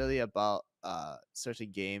opinion, really, about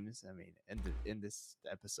certain games. I mean, in this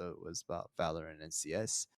episode was about Valorant and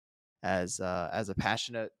CS. As a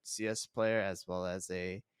passionate CS player, as well as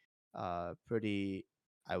a pretty,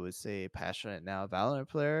 I would say, passionate now Valorant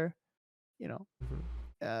player, you know, Mhm.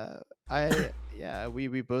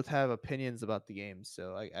 we both have opinions about the game,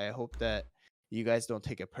 so I hope that you guys don't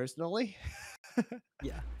take it personally.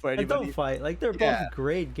 Yeah. For And don't anybody, fight. Like they're yeah, both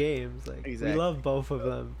great games. Like we exactly. love both of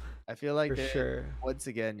them I feel like for sure. once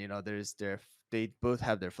again, they both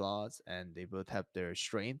have their flaws and they both have their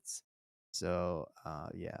strengths. So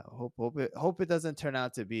yeah, hope it doesn't turn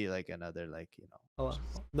out to be like another, like, Oh, just,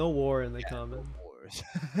 no war in the yeah, no comments. wars.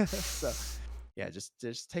 So yeah,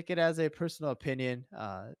 just take it as a personal opinion.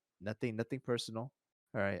 Nothing personal.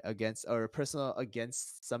 All right, against, or personal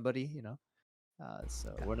against somebody.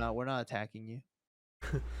 So we're not attacking you.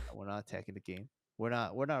 We're not attacking the game. We're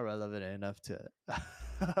not relevant enough to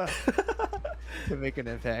to make an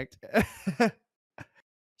impact.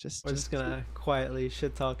 just We're just just two, gonna quietly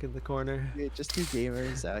shit talk in the corner. yeah, just two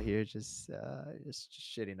gamers out here, just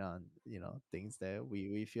shitting on things that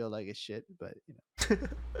we feel like is shit, but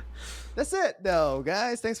that's it though,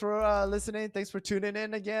 guys. Thanks for listening. Thanks for tuning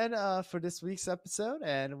in again for this week's episode,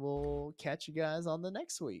 and we'll catch you guys on the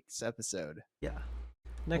next week's episode. Yeah.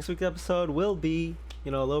 Next week's episode will be, a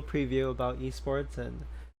little preview about esports and,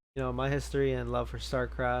 my history and love for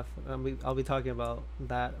StarCraft. I'll be talking about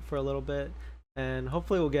that for a little bit, and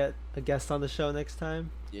hopefully we'll get a guest on the show next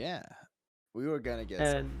time. Yeah, we were gonna get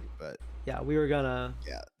And somebody, but yeah, we were gonna,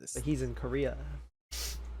 yeah, but he's in Korea.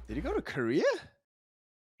 did he go to Korea?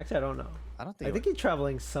 Actually, I don't know. I don't think. I think he's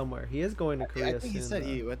traveling somewhere. He is going to I Korea think he soon. said Though.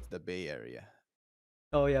 he went to the Bay Area.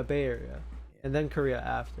 Oh yeah, Bay Area, Yeah. and then Korea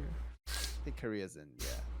after. I think Korea's in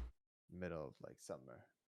middle of like summer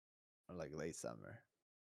or like late summer.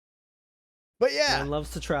 But yeah, Man loves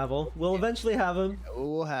to travel. We'll eventually have him.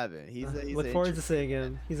 we'll have him. He's Look an forward to seeing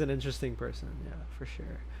interesting him. He's an interesting person. Yeah, for sure.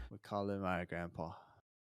 man. We call him our grandpa.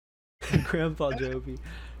 Grandpa Joby.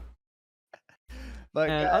 But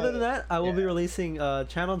And other than that, I will be yeah. releasing a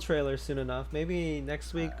channel trailer soon enough. Maybe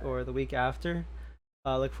next week or the week after.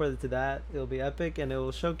 Look forward to that. It'll be epic and it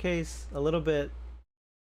will showcase a little bit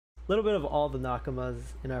little bit of all the Nakamas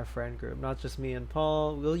in our friend group, not just me and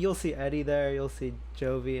Paul. You'll see Eddie there, you'll see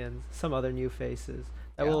Jovi and some other new faces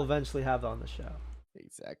that Yeah, we'll eventually have on the show.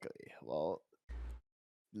 exactly. Well,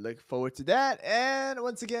 look forward to that. And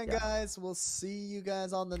once again, Yeah. guys, we'll see you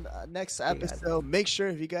guys on the next See you guys. episode. Make sure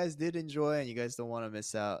if you guys did enjoy and you guys don't want to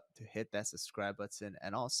miss out to hit that subscribe button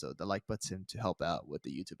and also the like button to help out with the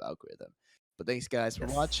YouTube algorithm. But thanks, guys, for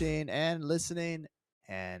Yes. watching and listening.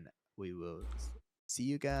 And we will see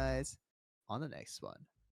you guys on the next one.